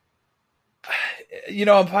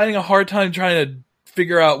finding a hard time trying to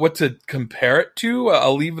figure out what to compare it to.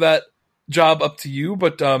 I'll leave that job up to you,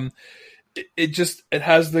 but it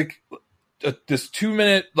has this 2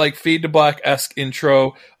 minute like Fade to Black-esque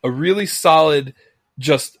intro, a really solid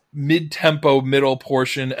just mid-tempo middle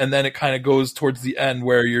portion, and then it kind of goes towards the end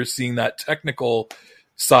where you're seeing that technical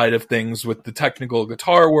side of things with the technical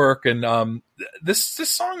guitar work. And this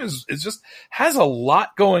song is just has a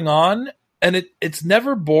lot going on, and it's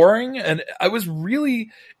never boring. And I was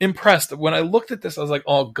really impressed when I looked at this. I was like,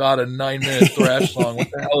 oh god, a 9 minute thrash song,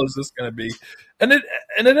 what the hell is this going to be? And it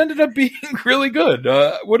ended up being really good.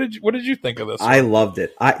 What did you think of this one? I loved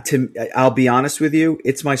it. I'll be honest with you,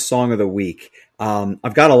 it's my song of the week.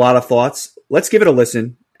 I've got a lot of thoughts. Let's give it a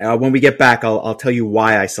listen. When we get back, I'll tell you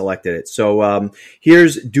why I selected it. So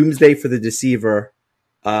here's Doomsday for the Deceiver.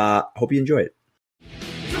 Hope you enjoy it.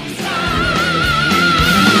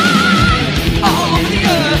 All over the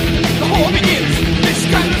earth, the whole begins. This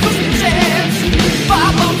kind of twisted chance.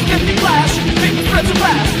 Fire bombs, empty flash, big threats of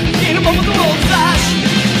blast. In a moment, the world flash.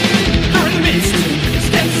 They're in the midst.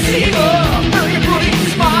 Stands Deceiver, wearing a brooding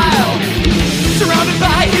smile. Surrounded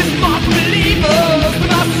by his mock believers, the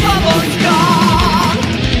master's love is gone.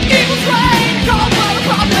 Evil train, caused by the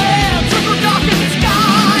problems, circle dark in the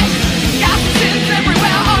sky. Assassins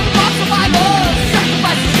everywhere, unlocked survivors,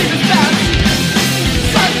 sacrifices to his best.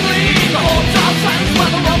 Suddenly, the whole town silence by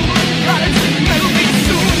the rumbling cries. Metal beats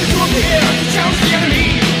soon to appear, to challenge the enemy,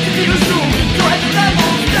 to keep us doom, to write the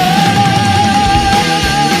devil's death.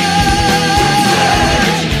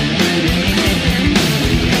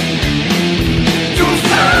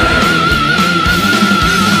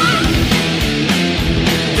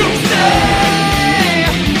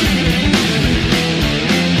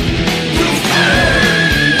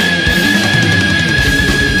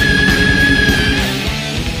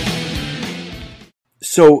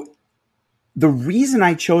 So the reason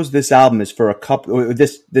I chose this album is for a couple.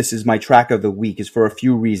 This is my track of the week, is for a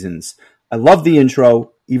few reasons. I love the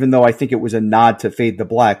intro, even though I think it was a nod to Fade to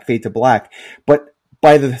Black. But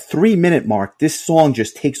by the 3 minute mark, this song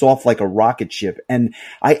just takes off like a rocket ship. And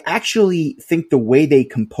I actually think the way they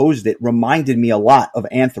composed it reminded me a lot of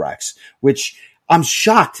Anthrax, which I'm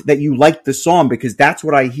shocked that you liked the song, because that's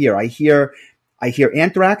what I hear. I hear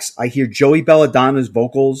Anthrax. I hear Joey Belladonna's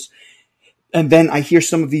vocals. And then I hear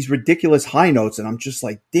some of these ridiculous high notes, and I'm just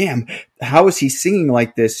like, damn, how is he singing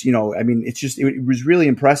like this? You know, I mean, it was really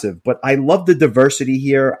impressive. But I love the diversity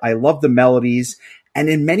here. I love the melodies. And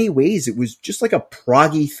in many ways, it was just like a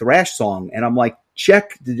proggy thrash song. And I'm like,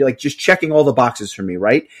 just checking all the boxes for me,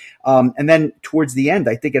 right? And then towards the end,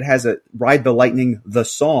 I think it has a Ride the Lightning, the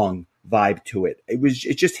song, vibe to it.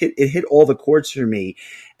 It hit all the chords for me.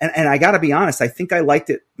 And I gotta be honest, I think I liked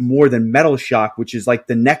it more than Metal Shock, which is like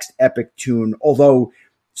the next epic tune, although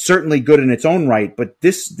certainly good in its own right. But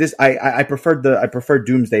I preferred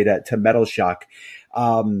Doomsday to Metal Shock.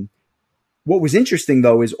 What was interesting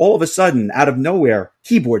though is all of a sudden, out of nowhere,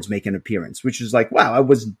 keyboards make an appearance, which is like, wow, I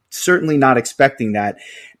was certainly not expecting that.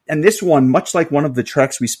 And this one, much like one of the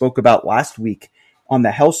tracks we spoke about last week on the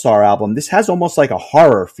Hellstar album, this has almost like a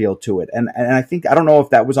horror feel to it. And I think, I don't know if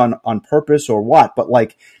that was on purpose or what, but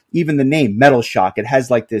like even the name Metal Shock, it has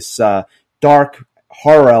like this dark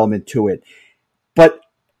horror element to it. But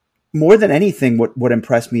more than anything, what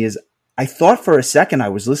impressed me is I thought for a second I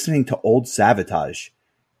was listening to old Savatage,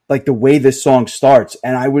 like the way this song starts.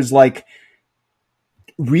 And I was like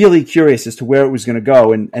really curious as to where it was going to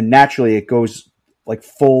go. And naturally it goes like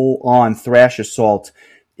full on thrash assault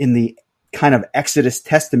in the kind of Exodus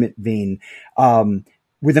Testament vein,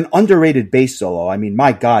 with an underrated bass solo. I mean,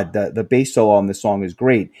 my God, the bass solo on this song is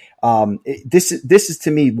great. This is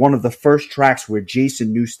to me one of the first tracks where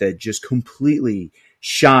Jason Newsted just completely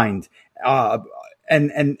shined.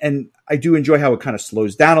 And I do enjoy how it kind of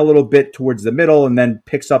slows down a little bit towards the middle and then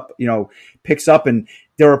picks up. And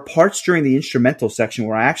there are parts during the instrumental section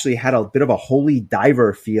where I actually had a bit of a Holy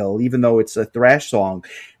Diver feel, even though it's a thrash song.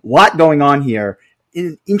 A lot going on here.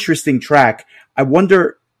 An interesting track. I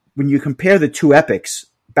wonder, when you compare the two epics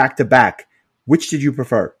back to back, which did you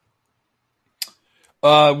prefer?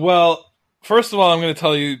 Well, first of all, I'm going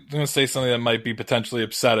to say something that might be potentially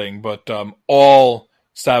upsetting, but all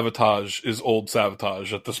Savatage is old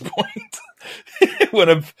Savatage at this point.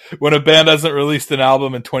 when a band hasn't released an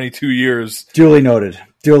album in 22 years, duly noted.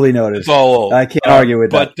 It's all old. I can't argue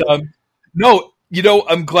with that. But no,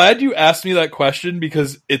 I'm glad you asked me that question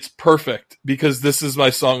because it's perfect. Because this is my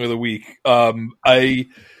song of the week. I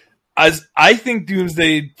think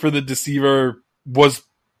Doomsday for the Deceiver was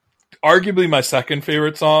arguably my second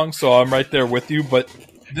favorite song, so I'm right there with you. But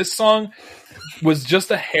this song was just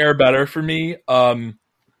a hair better for me.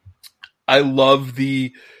 I love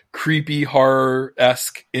the creepy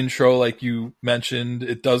horror-esque intro, like you mentioned.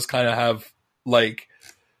 It does kind of have like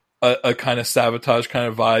a kind of Savatage kind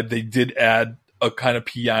of vibe. They did add a kind of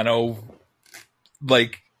piano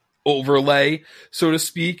like overlay, so to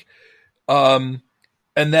speak. And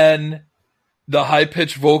then the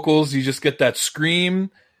high-pitched vocals, you just get that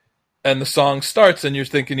scream, and the song starts, and you're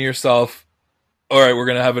thinking to yourself, all right, we're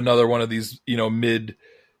going to have another one of these,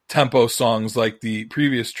 mid-tempo songs like the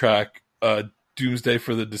previous track, Doomsday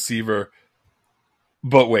for the Deceiver.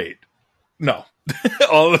 But wait, no.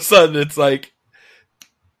 All of a sudden, it's like,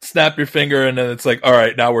 snap your finger, and then it's like, all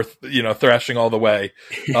right, now we're, thrashing all the way.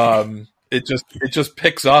 It just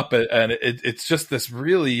picks up, and it's just this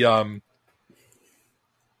really,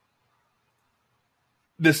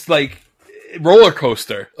 this like roller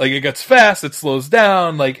coaster. Like, it gets fast, it slows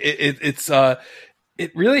down. Like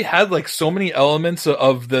it really had like so many elements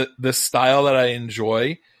of the style that I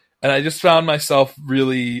enjoy. And I just found myself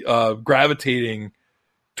really gravitating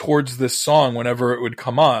towards this song whenever it would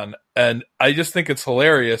come on. And I just think it's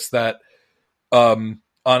hilarious that on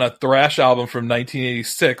a thrash album from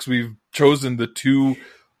 1986, we've chosen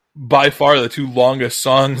by far the two longest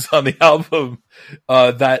songs on the album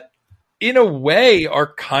that in a way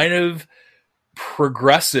are kind of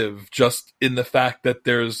progressive, just in the fact that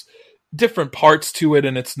there's different parts to it.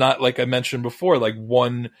 And it's not, like I mentioned before, like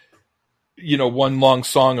one long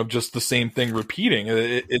song of just the same thing repeating.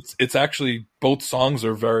 It's actually, both songs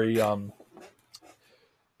are very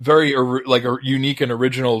unique and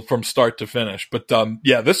original from start to finish. But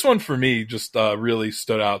this one for me just really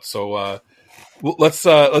stood out. So let's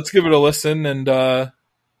give it a listen, and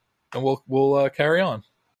we'll carry on.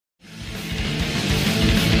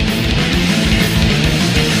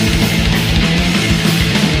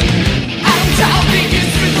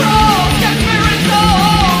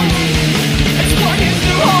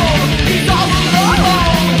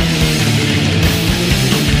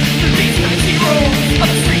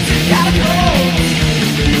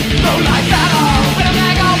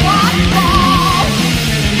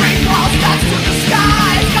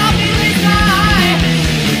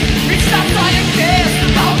 Reach that scientist.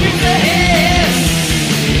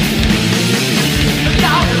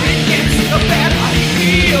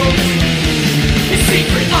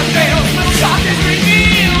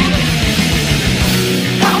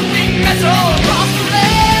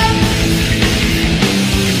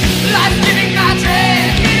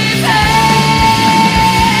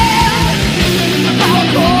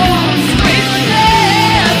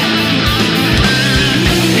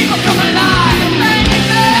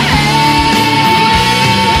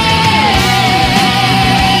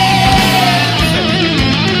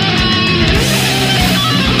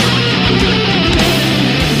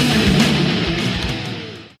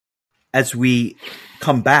 as we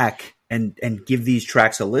come back and give these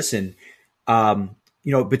tracks a listen,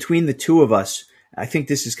 between the two of us, I think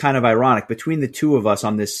this is kind of ironic. Between the two of us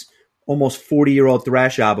on this almost 40-year-old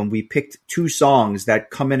thrash album, we picked two songs that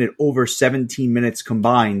come in at over 17 minutes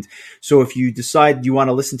combined. So if you decide you want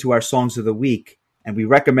to listen to our songs of the week, and we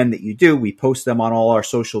recommend that you do, we post them on all our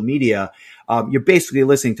social media, you're basically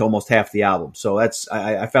listening to almost half the album. So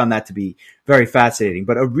I found that to be very fascinating,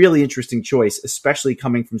 but a really interesting choice, especially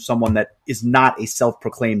coming from someone that is not a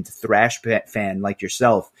self-proclaimed thrash fan like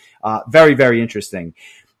yourself. Very, very interesting.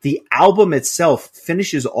 The album itself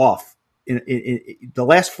finishes off in the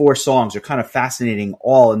last four songs are kind of fascinating,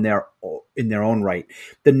 all in their own right.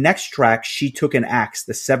 The next track, She Took an Axe,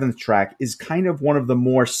 the seventh track, is kind of one of the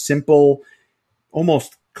more simple,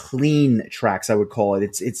 almost clean tracks, I would call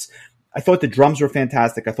it. I thought the drums were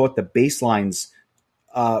fantastic. I thought the bass lines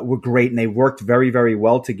were great, and they worked very, very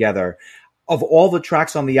well together. Of all the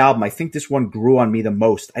tracks on the album, I think this one grew on me the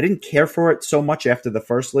most. I didn't care for it so much after the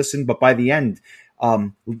first listen, but by the end,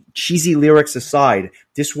 cheesy lyrics aside,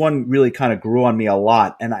 this one really kind of grew on me a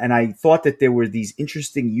lot. And I thought that there were these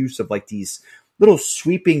interesting use of like these little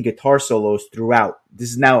sweeping guitar solos throughout.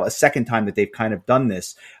 This is now a second time that they've kind of done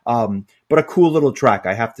this. But a cool little track,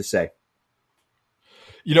 I have to say.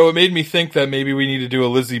 It made me think that maybe we need to do a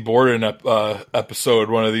Lizzie Borden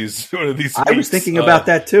episode one of these weeks. I was thinking about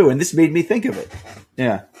that too, and this made me think of it.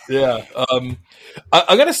 Yeah. Yeah. I'm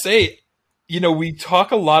going to say, we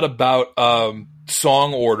talk a lot about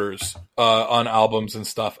song orders on albums and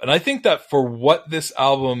stuff. And I think that for what this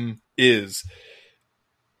album is,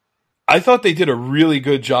 I thought they did a really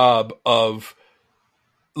good job of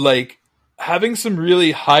like having some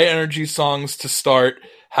really high energy songs to start,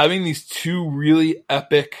 having these two really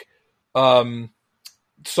epic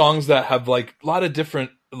songs that have like a lot of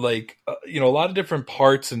different a lot of different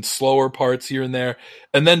parts and slower parts here and there,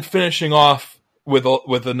 and then finishing off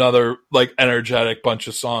with another like energetic bunch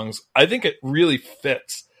of songs. I think it really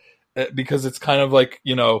fits because it's kind of like,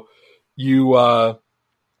 you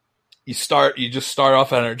just start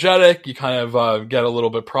off energetic, you kind of get a little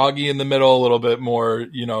bit proggy in the middle, a little bit more,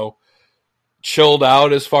 chilled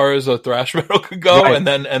out as far as a thrash metal could go. Right.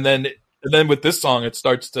 And then with this song,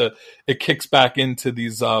 it kicks back into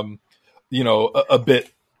these, a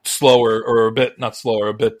bit slower or a bit, not slower,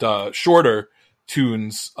 a bit shorter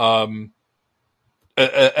tunes. And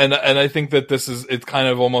I think that it's kind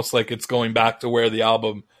of almost like it's going back to where the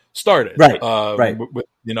album started. Right. Right.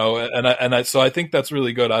 So I think that's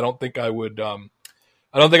really good. I don't think I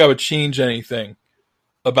would change anything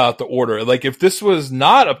about the order. Like if this was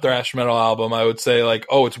not a thrash metal album, I would say like,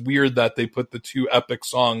 oh, it's weird that they put the two epic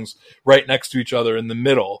songs right next to each other in the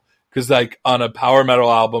middle. Cause like on a power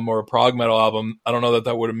metal album or a prog metal album, I don't know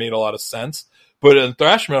that would have made a lot of sense, but a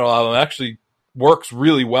thrash metal album actually works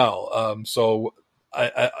really well. So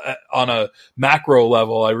I on a macro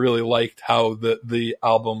level, I really liked how the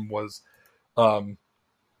album was,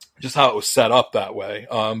 just how it was set up that way.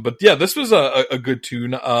 But yeah, this was a good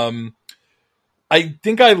tune. I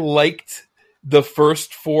think I liked the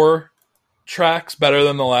first four tracks better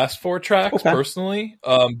than the last four tracks personally.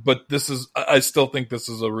 But I still think this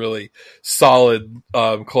is a really solid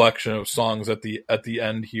collection of songs at the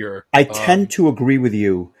end here. I tend to agree with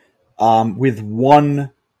you, with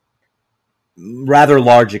one rather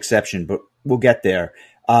large exception, but we'll get there.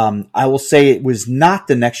 I will say it was not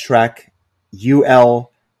the next track, ULSW,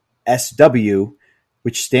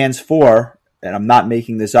 which stands for, and I'm not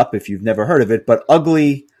making this up if you've never heard of it, but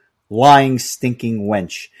Ugly, Lying, Stinking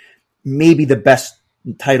Wench. Maybe the best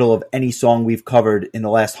title of any song we've covered in the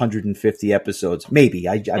last 150 episodes. Maybe.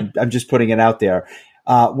 I'm just putting it out there.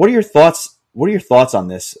 What are your thoughts? What are your thoughts on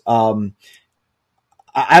this?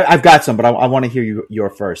 I've got some, but I want to hear your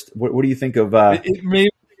first. What do you think of? It made me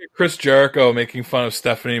think of Chris Jericho making fun of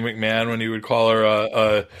Stephanie McMahon when he would call her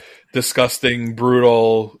a disgusting,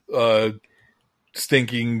 brutal,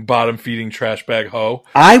 stinking, bottom-feeding trash bag hoe.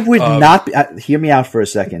 I would not be, hear me out for a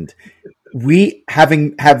second. We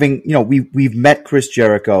having we've met Chris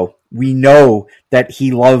Jericho. We know that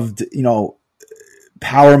he loved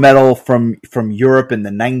power metal from Europe in the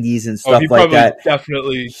 90s and stuff like that.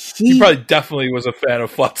 He probably definitely was a fan of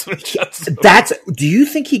Flotsam and Jetsam. Do you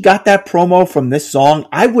think he got that promo from this song?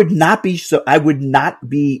 I would not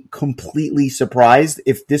be completely surprised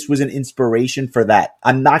if this was an inspiration for that.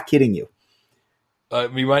 I'm not kidding you.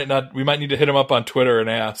 We might need to hit him up on Twitter and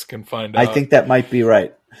ask and find out. I think that might be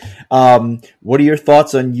right. What are your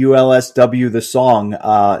thoughts on ULSW, the song,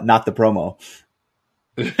 not the promo?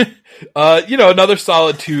 Another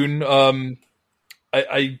solid tune.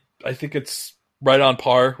 I think it's right on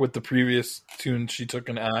par with the previous tune, She Took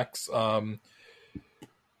an Axe.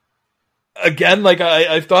 again, like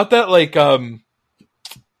I thought that like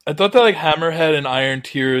I thought that like Hammerhead and Iron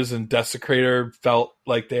Tears and Desecrator felt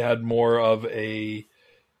like they had more of a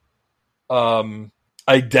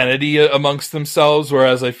identity amongst themselves,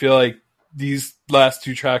 whereas I feel like these last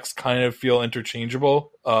two tracks kind of feel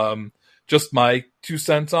interchangeable. Just my 2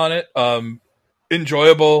 cents on it.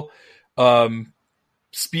 Enjoyable,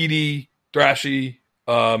 speedy, thrashy,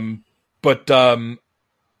 but I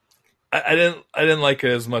didn't like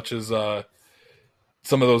it as much as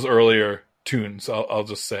some of those earlier tunes. I'll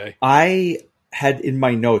just say I had in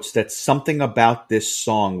my notes that something about this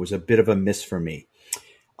song was a bit of a miss for me.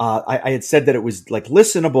 I had said that it was like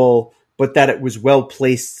listenable, but that it was well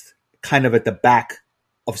placed kind of at the back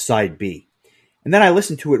of side B. And then I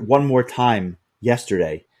listened to it one more time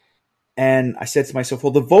yesterday, and I said to myself,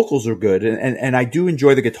 well, the vocals are good, and I do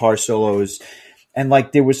enjoy the guitar solos, and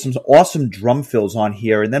like there was some awesome drum fills on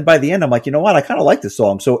here. And then by the end, I'm like, you know what? I kind of like this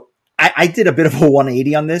song. So I did a bit of a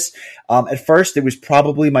 180 on this. At first, it was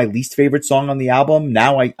probably my least favorite song on the album.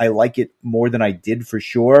 Now I like it more than I did for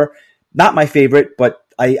sure. Not my favorite, but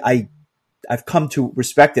I've come to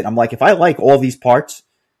respect it. I'm like, if I like all these parts,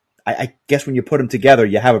 I guess when you put them together,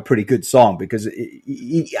 you have a pretty good song, because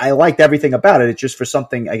I liked everything about it. It's just for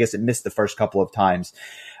something, I guess it missed the first couple of times.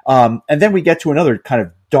 And then we get to another kind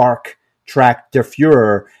of dark track, Der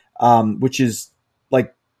Fuhrer, which is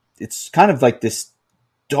like, it's kind of like this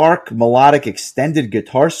dark, melodic, extended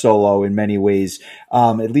guitar solo in many ways,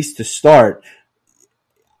 at least to start.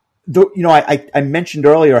 Though, you know, I mentioned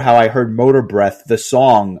earlier how I heard Motor Breath, the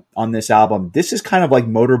song on this album. This is kind of like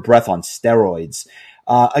Motor Breath on steroids.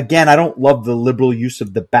 Again, I don't love the liberal use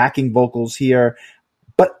of the backing vocals here,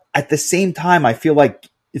 but at the same time, I feel like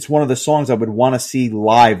it's one of the songs I would want to see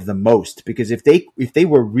live the most, because if they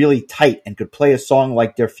were really tight and could play a song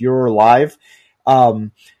like Der Fuhrer live,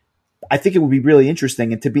 I think it would be really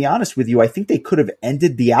interesting. And to be honest with you, I think they could have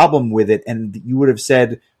ended the album with it, and you would have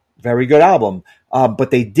said, very good album.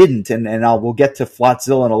 But they didn't, and we'll get to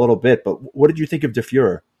Flotzilla in a little bit. But what did you think of Der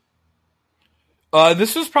Fuhrer?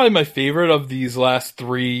 This was probably my favorite of these last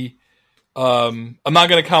three. I'm not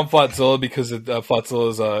going to count Flotzilla because Flotzilla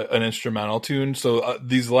is an instrumental tune. So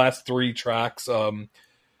these last three tracks,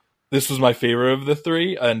 this was my favorite of the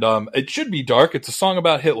three, and it should be dark. It's a song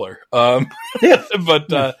about Hitler. Yeah.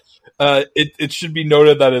 But it should be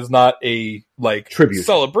noted that it's not a like tribute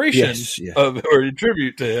celebration or a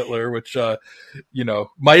tribute to Hitler, which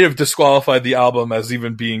might have disqualified the album as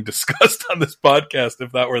even being discussed on this podcast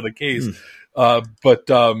if that were the case. But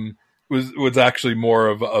was actually more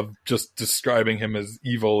of just describing him as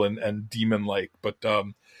evil and demon like. But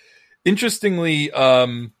interestingly,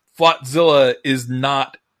 Flotzilla is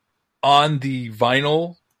not on the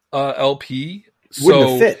vinyl LP, Wouldn't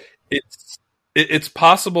have fit. It's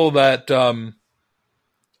possible that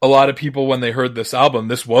a lot of people, when they heard this album,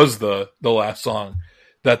 this was the last song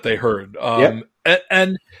that they heard.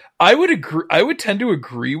 And I would agree. I would tend to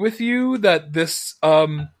agree with you that this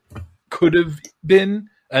could have been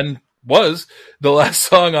and was the last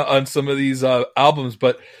song on some of these albums.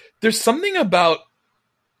 But there's something about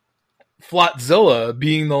Flotzilla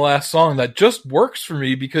being the last song that just works for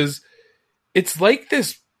me, because it's like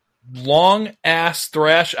this long ass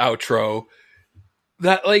thrash outro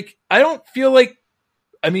that, like, I don't feel like,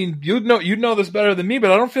 I mean, you'd know this better than me,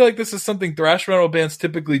 but I don't feel like this is something thrash metal bands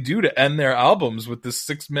typically do to end their albums, with this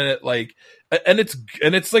 6-minute, like, and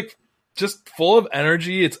it's like just full of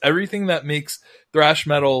energy. It's everything that makes thrash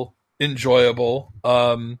metal enjoyable.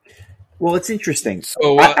 Well, it's interesting.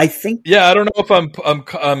 So I think, I don't know if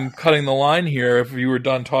I'm cutting the line here if you were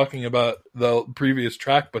done talking about the previous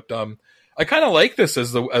track, but I kind of like this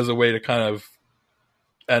as a way to kind of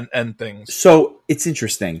end things. So it's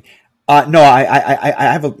interesting. No, I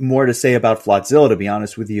have more to say about Flotzilla, to be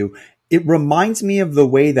honest with you. It reminds me of the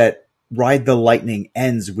way that Ride the Lightning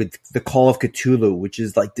ends with the Call of Cthulhu, which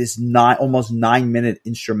is like this almost 9-minute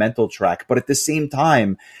instrumental track. But at the same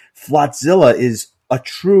time, Flotzilla is a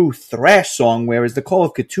true thrash song, whereas the Call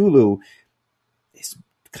of Cthulhu is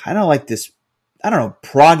kind of like this, I don't know,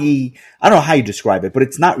 proggy, I don't know how you describe it, but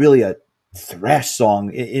it's not really a thrash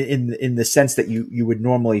song in the sense that you would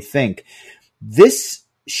normally think. This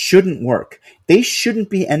shouldn't work. They shouldn't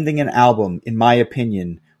be ending an album, in my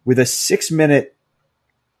opinion, with a 6-minute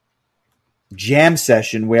jam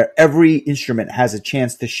session where every instrument has a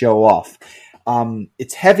chance to show off.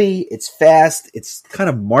 It's heavy, it's fast, it's kind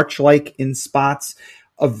of march-like in spots.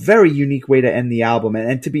 A very unique way to end the album.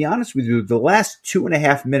 And to be honest with you, the last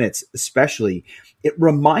 2.5 minutes especially, it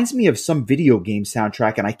reminds me of some video game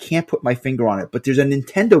soundtrack, and I can't put my finger on it, but there's a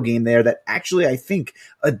Nintendo game there that actually, I think,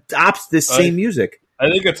 adopts this same music. I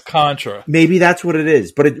think it's Contra. Maybe that's what it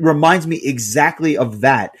is, but it reminds me exactly of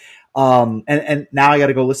that. And now I got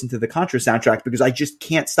to go listen to the Contra soundtrack because I just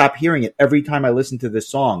can't stop hearing it every time I listen to this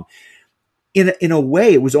song. In a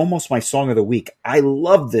way, it was almost my song of the week. I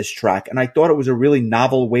love this track, and I thought it was a really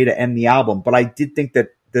novel way to end the album, but I did think that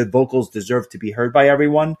the vocals deserved to be heard by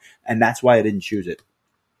everyone, and that's why I didn't choose it.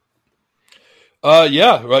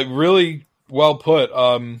 Yeah, like really well put.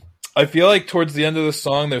 I feel like towards the end of the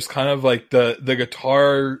song, there's kind of like the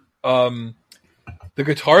guitar, the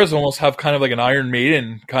guitars almost have kind of like an Iron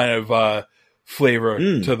Maiden kind of flavor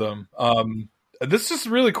to them. This is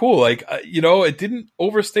really cool. Like, it didn't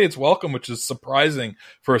overstay its welcome, which is surprising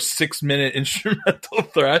for a 6-minute instrumental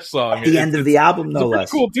thrash song. At the end of the album, no less.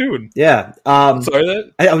 Cool tune. Yeah. Sorry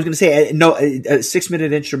that? I was going to say, no, a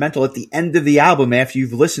 6-minute instrumental at the end of the album after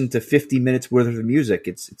you've listened to 50 minutes worth of music.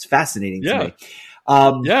 It's fascinating to me.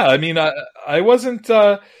 Yeah, I mean, I wasn't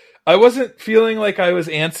feeling like I was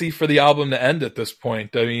antsy for the album to end at this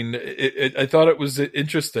point. I mean, I thought it was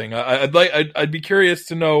interesting. I'd be curious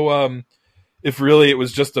to know if really it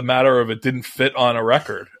was just a matter of it didn't fit on a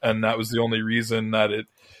record, and that was the only reason that it.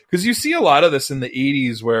 Because you see a lot of this in the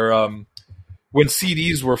 '80s, where when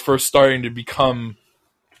CDs were first starting to become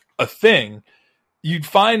a thing, you'd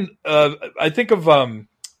find. I think of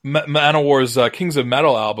Manowar's Kings of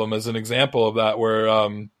Metal album as an example of that,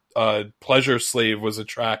 where Pleasure Slave was a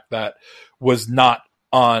track that was not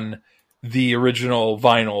on the original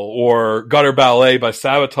vinyl, or Gutter Ballet by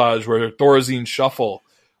Sabotage, where Thorazine Shuffle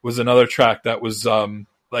was another track that was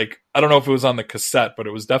like, I don't know if it was on the cassette, but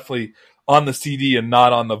it was definitely on the CD and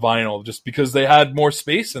not on the vinyl, just because they had more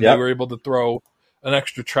space and they were able to throw an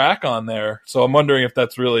extra track on there. So I'm wondering if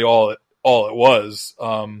that's really all it was,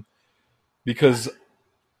 because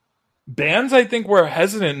bands, I think, were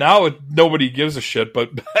hesitant. Now nobody gives a shit,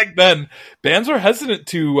 but back then bands were hesitant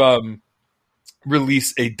to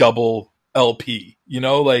release a double LP.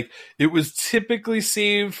 Like, it was typically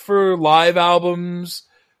saved for live albums,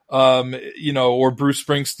 or Bruce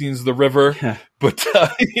Springsteen's The River. Yeah. But,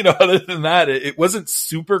 other than that, it wasn't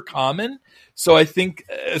super common. So I think,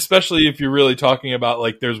 especially if you're really talking about,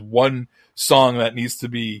 like, there's one song that needs to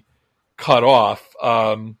be cut off,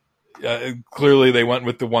 clearly they went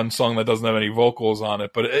with the one song that doesn't have any vocals on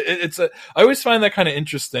it. But I always find that kind of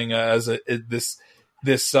interesting as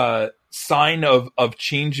this sign of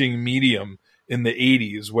changing medium in the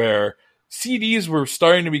 80s, where CDs were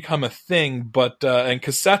starting to become a thing, but and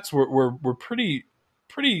cassettes were pretty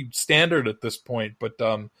standard at this point. But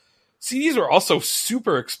CDs were also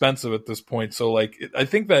super expensive at this point. So, like, I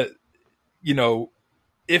think that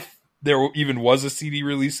if there even was a CD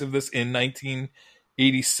release of this in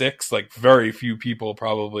 1986, like, very few people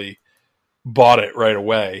probably bought it right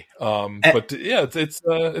away. But yeah,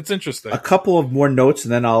 it's interesting. A couple of more notes,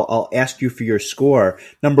 and then I'll ask you for your score.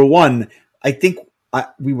 Number one, I think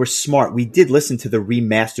we were smart. We did listen to the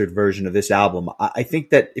remastered version of this album. I think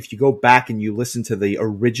that if you go back and you listen to the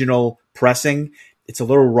original pressing, it's a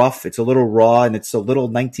little rough, it's a little raw, and it's a little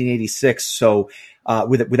 1986. So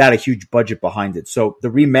without a huge budget behind it. So the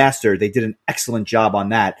remaster, they did an excellent job on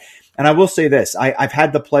that. And I will say this, I've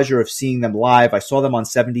had the pleasure of seeing them live. I saw them on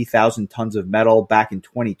 70,000 Tons of Metal back in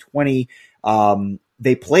 2020.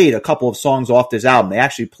 They played a couple of songs off this album. They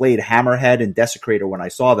actually played Hammerhead and Desecrator when I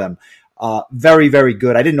saw them. Very, very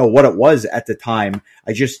good. I didn't know what it was at the time.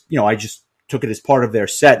 I just took it as part of their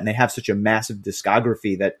set, and they have such a massive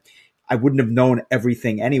discography that I wouldn't have known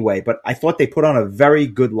everything anyway. But I thought they put on a very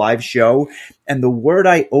good live show. And the word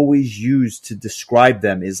I always use to describe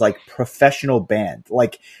them is like professional band.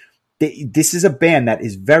 Like, this is a band that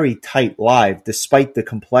is very tight live, despite the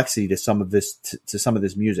complexity to some of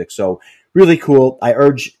this music. So really cool. I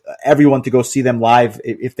urge everyone to go see them live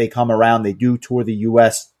if they come around. They do tour the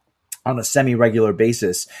U.S. on a semi-regular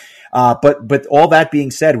basis. But all that being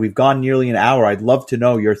said, we've gone nearly an hour. I'd love to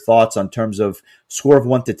know your thoughts on terms of score of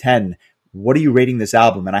 1 to 10. What are you rating this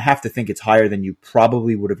album? And I have to think it's higher than you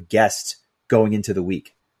probably would have guessed going into the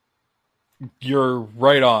week. You're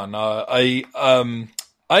right on.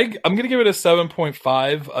 I'm going to give it a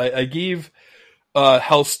 7.5. I gave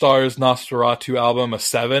Hellstar's Nosferatu album a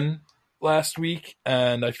 7 last week,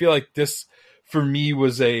 and I feel like this, for me,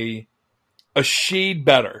 was a shade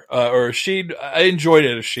better, or a shade. I enjoyed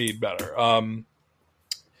it a shade better. I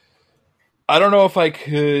don't know if I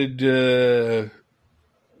could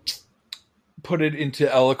put it into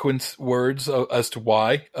eloquent words as to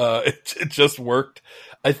why. It just worked.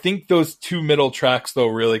 I think those two middle tracks, though,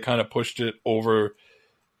 really kind of pushed it over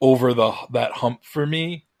that hump for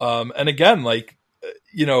me. And again, like,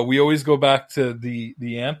 we always go back to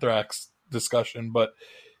the Anthrax discussion, but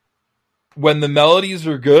when the melodies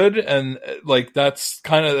are good, and like that's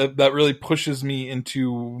kind of that really pushes me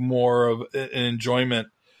into more of an enjoyment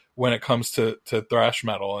when it comes to thrash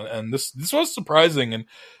metal, and this was surprising. And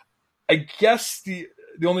I guess the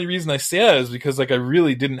only reason I say that is because like I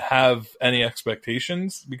really didn't have any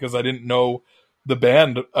expectations, because I didn't know the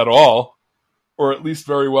band at all, or at least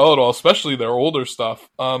very well at all, especially their older stuff.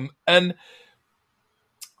 And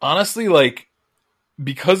honestly, like,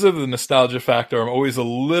 because of the nostalgia factor, I'm always a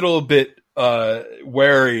little bit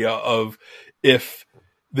wary of if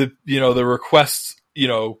the requests,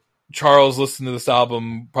 Charles listened to this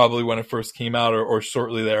album probably when it first came out, or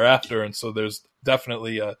shortly thereafter, and so there's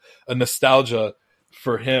definitely a nostalgia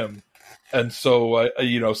for him. And so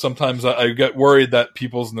sometimes I get worried that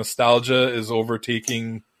people's nostalgia is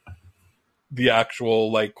overtaking the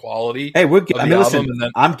actual like quality. Hey, of the album, listen, and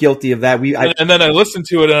then, I'm guilty of that. and then I listen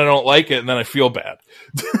to it and I don't like it, and then I feel bad.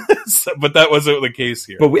 But that wasn't the case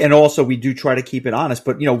here. But and also we do try to keep it honest.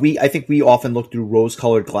 But I think we often look through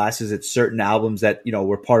rose-colored glasses at certain albums that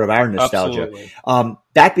were part of our nostalgia. Absolutely.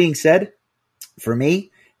 That being said, for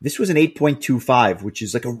me, this was an 8.25, which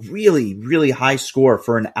is like a really, really high score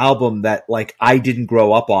for an album that like I didn't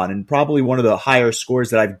grow up on, and probably one of the higher scores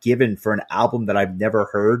that I've given for an album that I've never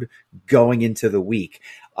heard going into the week.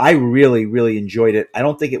 I really, really enjoyed it. I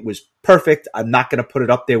don't think it was perfect. I'm not going to put it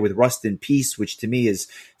up there with Rust in Peace, which to me is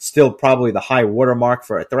still probably the high watermark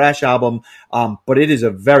for a thrash album. But it is a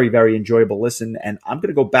very, very enjoyable listen. And I'm going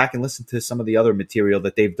to go back and listen to some of the other material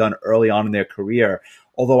that they've done early on in their career.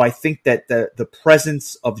 Although I think that the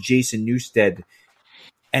presence of Jason Newsted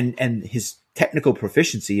and his technical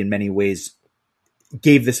proficiency in many ways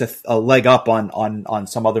gave this a leg up on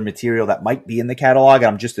some other material that might be in the catalog.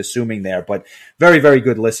 I'm just assuming there, but very, very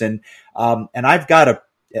good listen. And I've got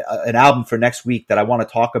an album for next week that I want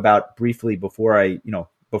to talk about briefly before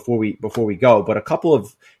we go, but a couple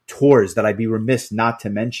of tours that I'd be remiss not to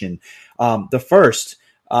mention. The first,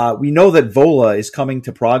 we know that Vola is coming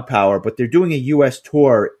to Prague Power, but they're doing a U.S.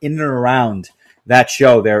 tour in and around that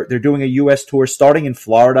show. They're doing a U.S. tour starting in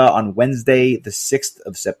Florida on Wednesday, the 6th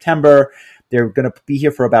of September. They're going to be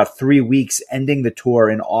here for about 3 weeks, ending the tour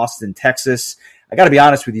in Austin, Texas. I got to be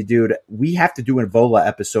honest with you, dude. We have to do a Vola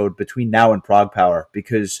episode between now and Prague Power,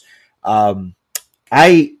 because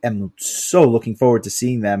I am so looking forward to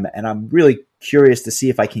seeing them, and I'm really curious to see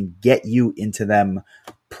if I can get you into them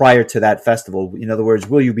prior to that festival. In other words,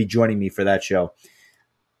 will you be joining me for that show?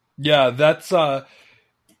 Yeah, that's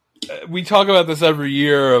we talk about this every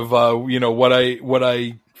year of what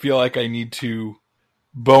I feel like I need to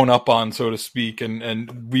bone up on, so to speak,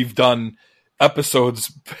 and we've done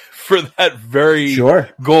episodes for that very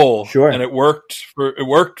goal. Sure. And it worked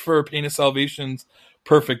for Pain of Salvation's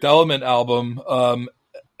Perfect Element album.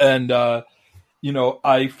 I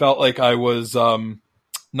felt like I was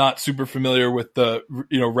not super familiar with the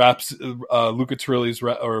raps, Luca Turilli's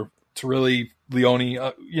or Turilli Leone.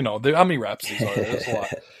 How many raps are there? There's a lot.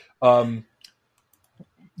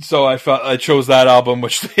 So I chose that album,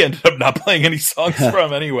 which they ended up not playing any songs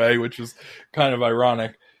from anyway, which was kind of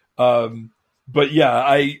ironic. But yeah,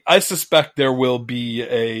 I suspect there will be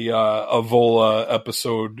a Vola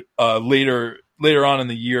episode later on in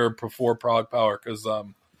the year before Prague Power, because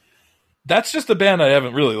that's just a band I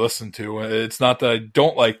haven't really listened to. It's not that I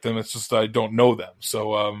don't like them; it's just that I don't know them.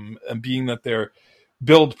 So and being that they're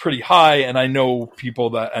billed pretty high, and I know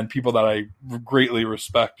people that I greatly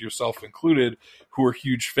respect, yourself included, who are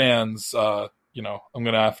huge fans, I'm going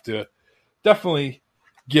to have to definitely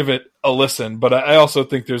give it a listen. But I also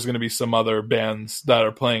think there's going to be some other bands that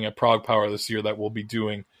are playing at Prague Power this year that we'll be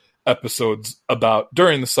doing episodes about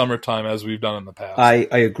during the summertime, as we've done in the past. I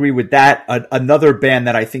agree with that. Another band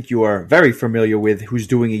that I think you are very familiar with, who's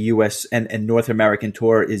doing a U.S. and North American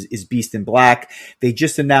tour, is Beast in Black. They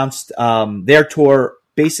just announced their tour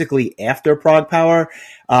basically after Prague Power.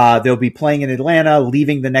 They'll be playing in Atlanta,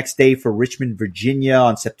 leaving the next day for Richmond, Virginia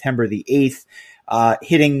on September the 8th,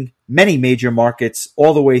 hitting many major markets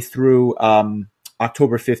all the way through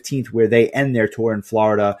October 15th, where they end their tour in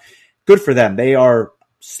Florida. Good for them. They are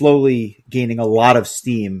slowly gaining a lot of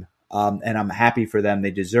steam, and I'm happy for them.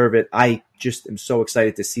 They deserve it. I just am so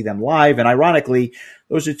excited to see them live. And ironically,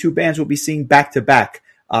 those are two bands we'll be seeing back to back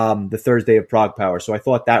the Thursday of Prague Power. So I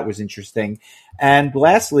thought that was interesting. And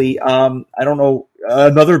lastly, I don't know,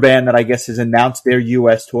 another band that I guess has announced their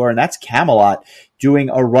U.S. tour, and that's Camelot,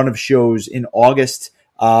 doing a run of shows in August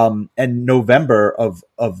and November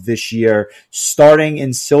of this year, starting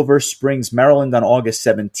in Silver Springs, Maryland on August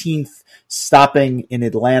 17th, stopping in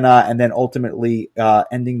Atlanta, and then ultimately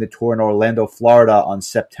ending the tour in Orlando, Florida on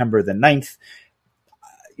September the 9th.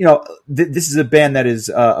 this is a band that is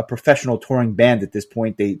a professional touring band at this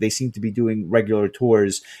point. They seem to be doing regular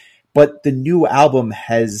tours, but the new album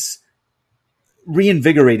has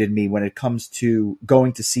reinvigorated me when it comes to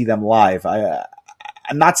going to see them live.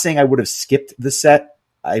 I'm not saying I would have skipped the set.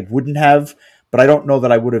 I wouldn't have, but I don't know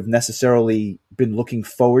that I would have necessarily been looking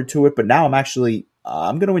forward to it. But now I'm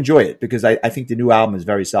going to enjoy it because I think the new album is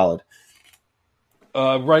very solid.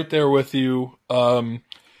 Right there with you. I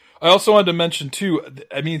also wanted to mention too,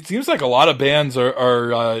 I mean, it seems like a lot of bands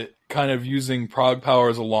are kind of using Prog Power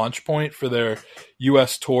as a launch point for their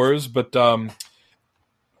US tours, but I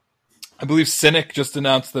believe Cynic just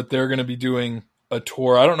announced that they're going to be doing a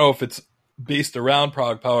tour. I don't know if it's based around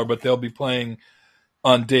Prog Power, but they'll be playing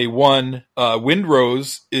on day one.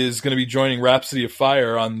 Windrose is going to be joining Rhapsody of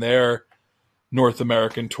Fire on their North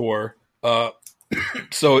American tour.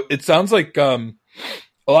 So it sounds like a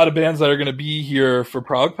lot of bands that are going to be here for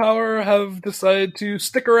Prog Power have decided to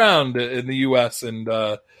stick around in the US and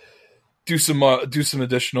do some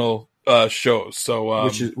additional shows. So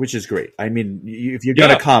which is great. I mean, if you're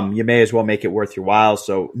going to come, you may as well make it worth your while.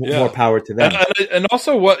 So more power to them. And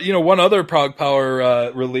also, one other Prog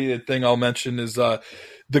Power related thing I'll mention is the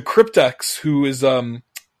Cryptex, who is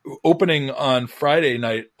opening on Friday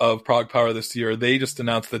night of Prog Power this year. They just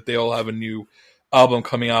announced that they'll have a new album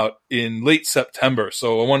coming out in late September.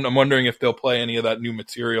 So I'm wondering if they'll play any of that new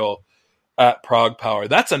material at Prog Power.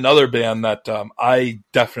 That's another band that I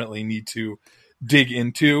definitely need to dig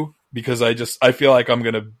into because I feel like I'm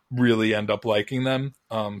going to really end up liking them.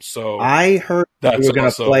 So I heard that we're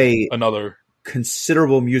going to play another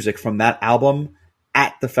considerable music from that album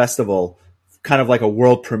at the festival, kind of like a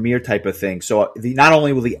world premiere type of thing. So not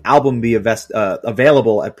only will the album be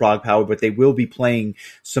available at Prog Power, but they will be playing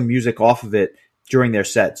some music off of it during their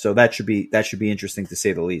set. So that should be interesting to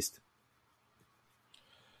say the least.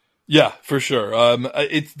 Yeah, for sure.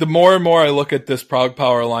 It's the more and more I look at this Prog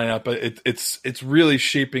Power lineup, it's really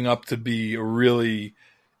shaping up to be really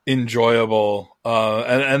enjoyable.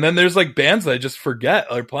 And then there's like bands that I just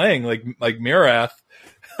forget are playing, like Mirath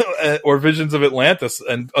or Visions of Atlantis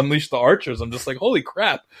and Unleash the Archers. I'm just like, holy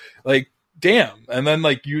crap, like damn. And then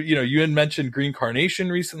like you had mentioned Green Carnation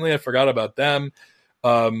recently. I forgot about them.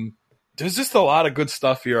 There's just a lot of good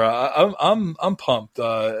stuff here. I'm pumped,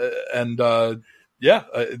 there's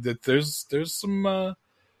some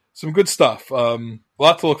good stuff. A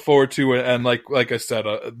lot to look forward to, and like I said,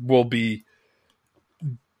 we'll be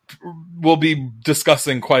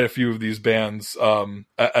discussing quite a few of these bands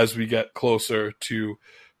as we get closer to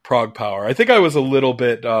Prog Power. I think I was a little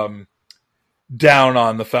bit down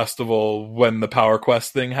on the festival when the Power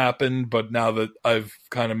Quest thing happened, but now that I've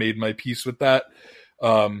kind of made my peace with that,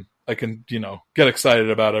 I can, get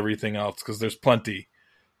excited about everything else because there's plenty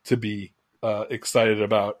to be excited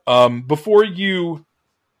about. Before you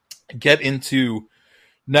get into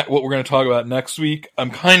what we're going to talk about next week, I'm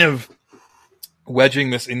kind of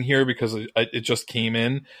wedging this in here because it just came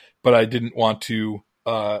in, but I didn't want to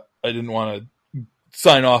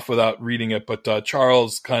sign off without reading it. But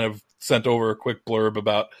Charles kind of sent over a quick blurb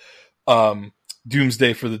about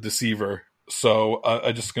Doomsday for the Deceiver. So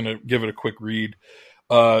I'm just going to give it a quick read.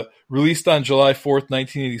 Released on July 4th,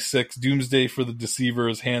 1986, Doomsday for the Deceiver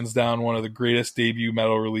is hands down one of the greatest debut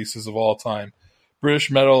metal releases of all time. British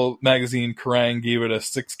metal magazine Kerrang gave it a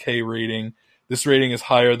 6K rating. This rating is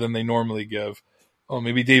higher than they normally give. Oh,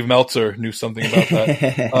 maybe Dave Meltzer knew something about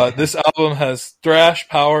that. This album has thrash,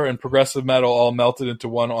 power, and progressive metal all melted into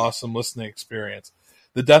one awesome listening experience.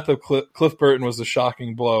 The death of Cliff Burton was a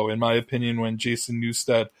shocking blow. In my opinion, when Jason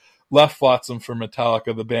Newsted left Flotsam for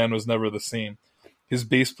Metallica, the band was never the same. His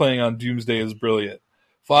bass playing on Doomsday is brilliant.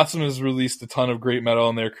 Flotsam has released a ton of great metal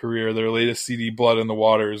in their career. Their latest CD, Blood in the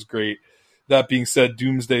Water, is great. That being said,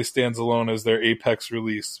 Doomsday stands alone as their apex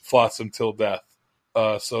release, Flotsam Till Death.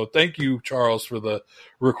 So thank you, Charles, for the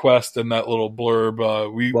request and that little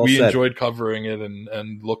blurb. We enjoyed covering it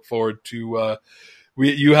and look forward to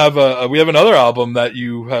we have another album that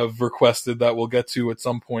you have requested that we'll get to at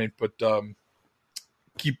some point, but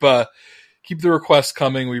keep the requests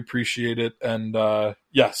coming. We appreciate it. And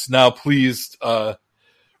yes, now please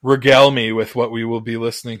regale me with what we will be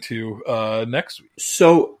listening to next week.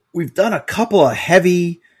 So we've done a couple of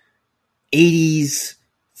heavy 80s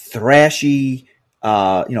thrashy,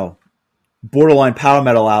 borderline power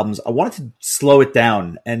metal albums. I wanted to slow it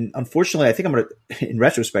down. And unfortunately, I think in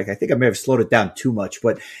retrospect, I think I may have slowed it down too much,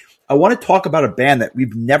 but I want to talk about a band that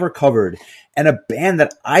we've never covered and a band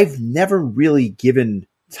that I've never really given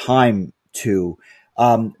time to,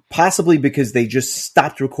 possibly because they just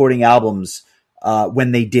stopped recording albums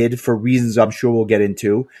when they did, for reasons I'm sure we'll get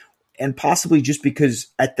into. and possibly just because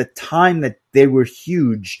at the time that they were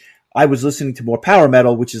huge, I was listening to more power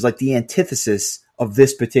metal, which is like the antithesis of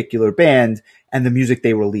this particular band and the music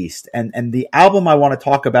they released. And the album I want to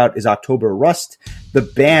talk about is October Rust. The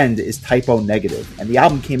band is Typo Negative, and the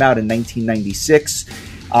album came out in 1996.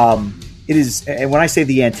 It is, and when I say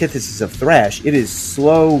the antithesis of thrash, it is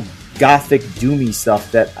slow, gothic, doomy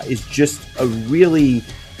stuff that is just a really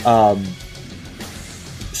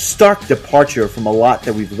stark departure from a lot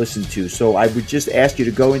that we've listened to. So I would just ask you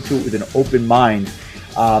to go into it with an open mind,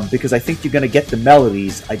 because I think you're going to get the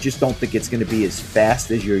melodies. I just don't think it's going to be as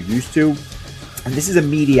fast as you're used to. And this is a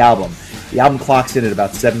meaty album. The album clocks in at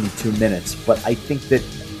about 72 minutes, but I think that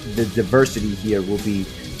the diversity here will be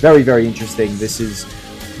very, very interesting. This is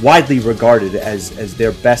widely regarded as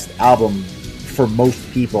their best album for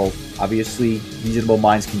most people. Obviously, reasonable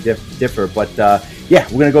minds can differ, but yeah,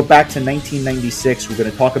 we're going to go back to 1996. We're going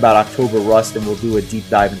to talk about October Rust, and we'll do a deep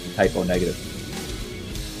dive into Typo Negative.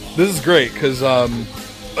 This is great, because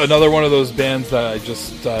another one of those bands that I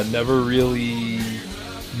just never really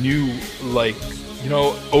knew, like, you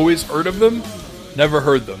know, always heard of them, never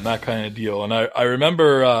heard them, that kind of deal. And I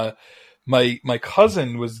remember my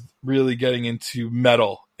cousin was really getting into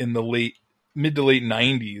metal in the mid to late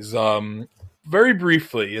 90s, very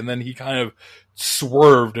briefly, and then he kind of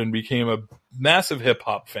swerved and became a massive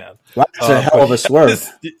hip-hop fan. That's a hell of a swerve.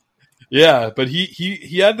 Yeah, but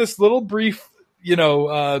he had this little brief, you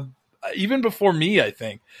know, even before me, I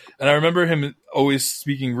think. And I remember him always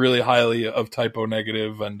speaking really highly of Typo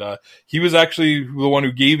Negative, and he was actually the one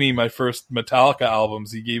who gave me my first Metallica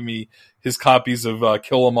albums. He gave me his copies of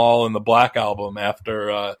Kill 'Em All and the Black Album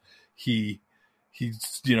after he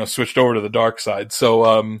you know, switched over to the dark side. So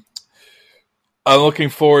I'm looking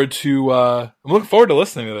forward to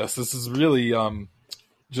listening to this. This is really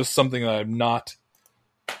just something that I'm not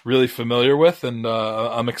really familiar with, and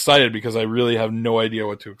I'm excited because I really have no idea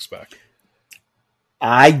what to expect.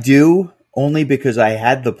 I do, only because I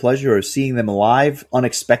had the pleasure of seeing them live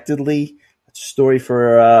unexpectedly. It's a story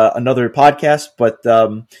for another podcast, but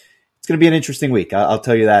it's going to be an interesting week. I'll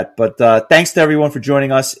tell you that. But thanks to everyone for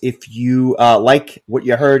joining us. If you like what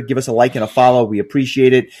you heard, give us a like and a follow. We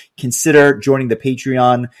appreciate it. Consider joining the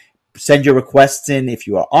Patreon. Send your requests in if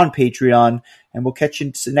you are on Patreon, and we'll catch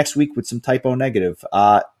you next week with some Typo Negative.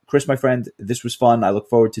 Chris, my friend, this was fun. I look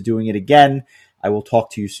forward to doing it again. I will talk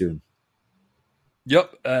to you soon.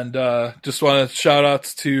 Yep, and just want to shout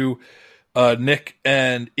outs to Nick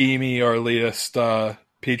and Amy, our latest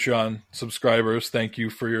Patreon subscribers. Thank you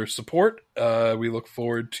for your support. We look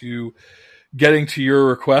forward to getting to your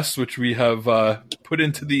requests, which we have put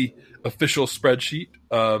into the official spreadsheet.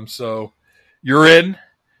 So you're in.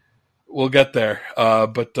 We'll get there.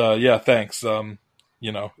 But yeah, thanks.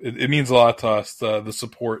 You know, it means a lot to us, the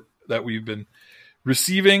support that we've been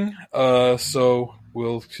receiving. So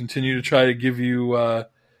we'll continue to try to give you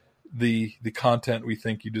the content we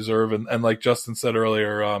think you deserve. And like Justin said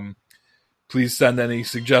earlier, please send any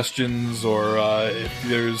suggestions, or if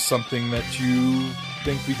there's something that you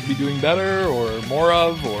think we could be doing better or more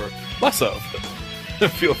of or less of,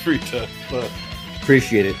 feel free to let us.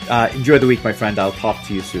 Appreciate it. Enjoy the week, my friend. I'll talk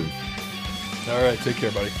to you soon. All right. Take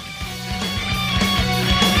care, buddy.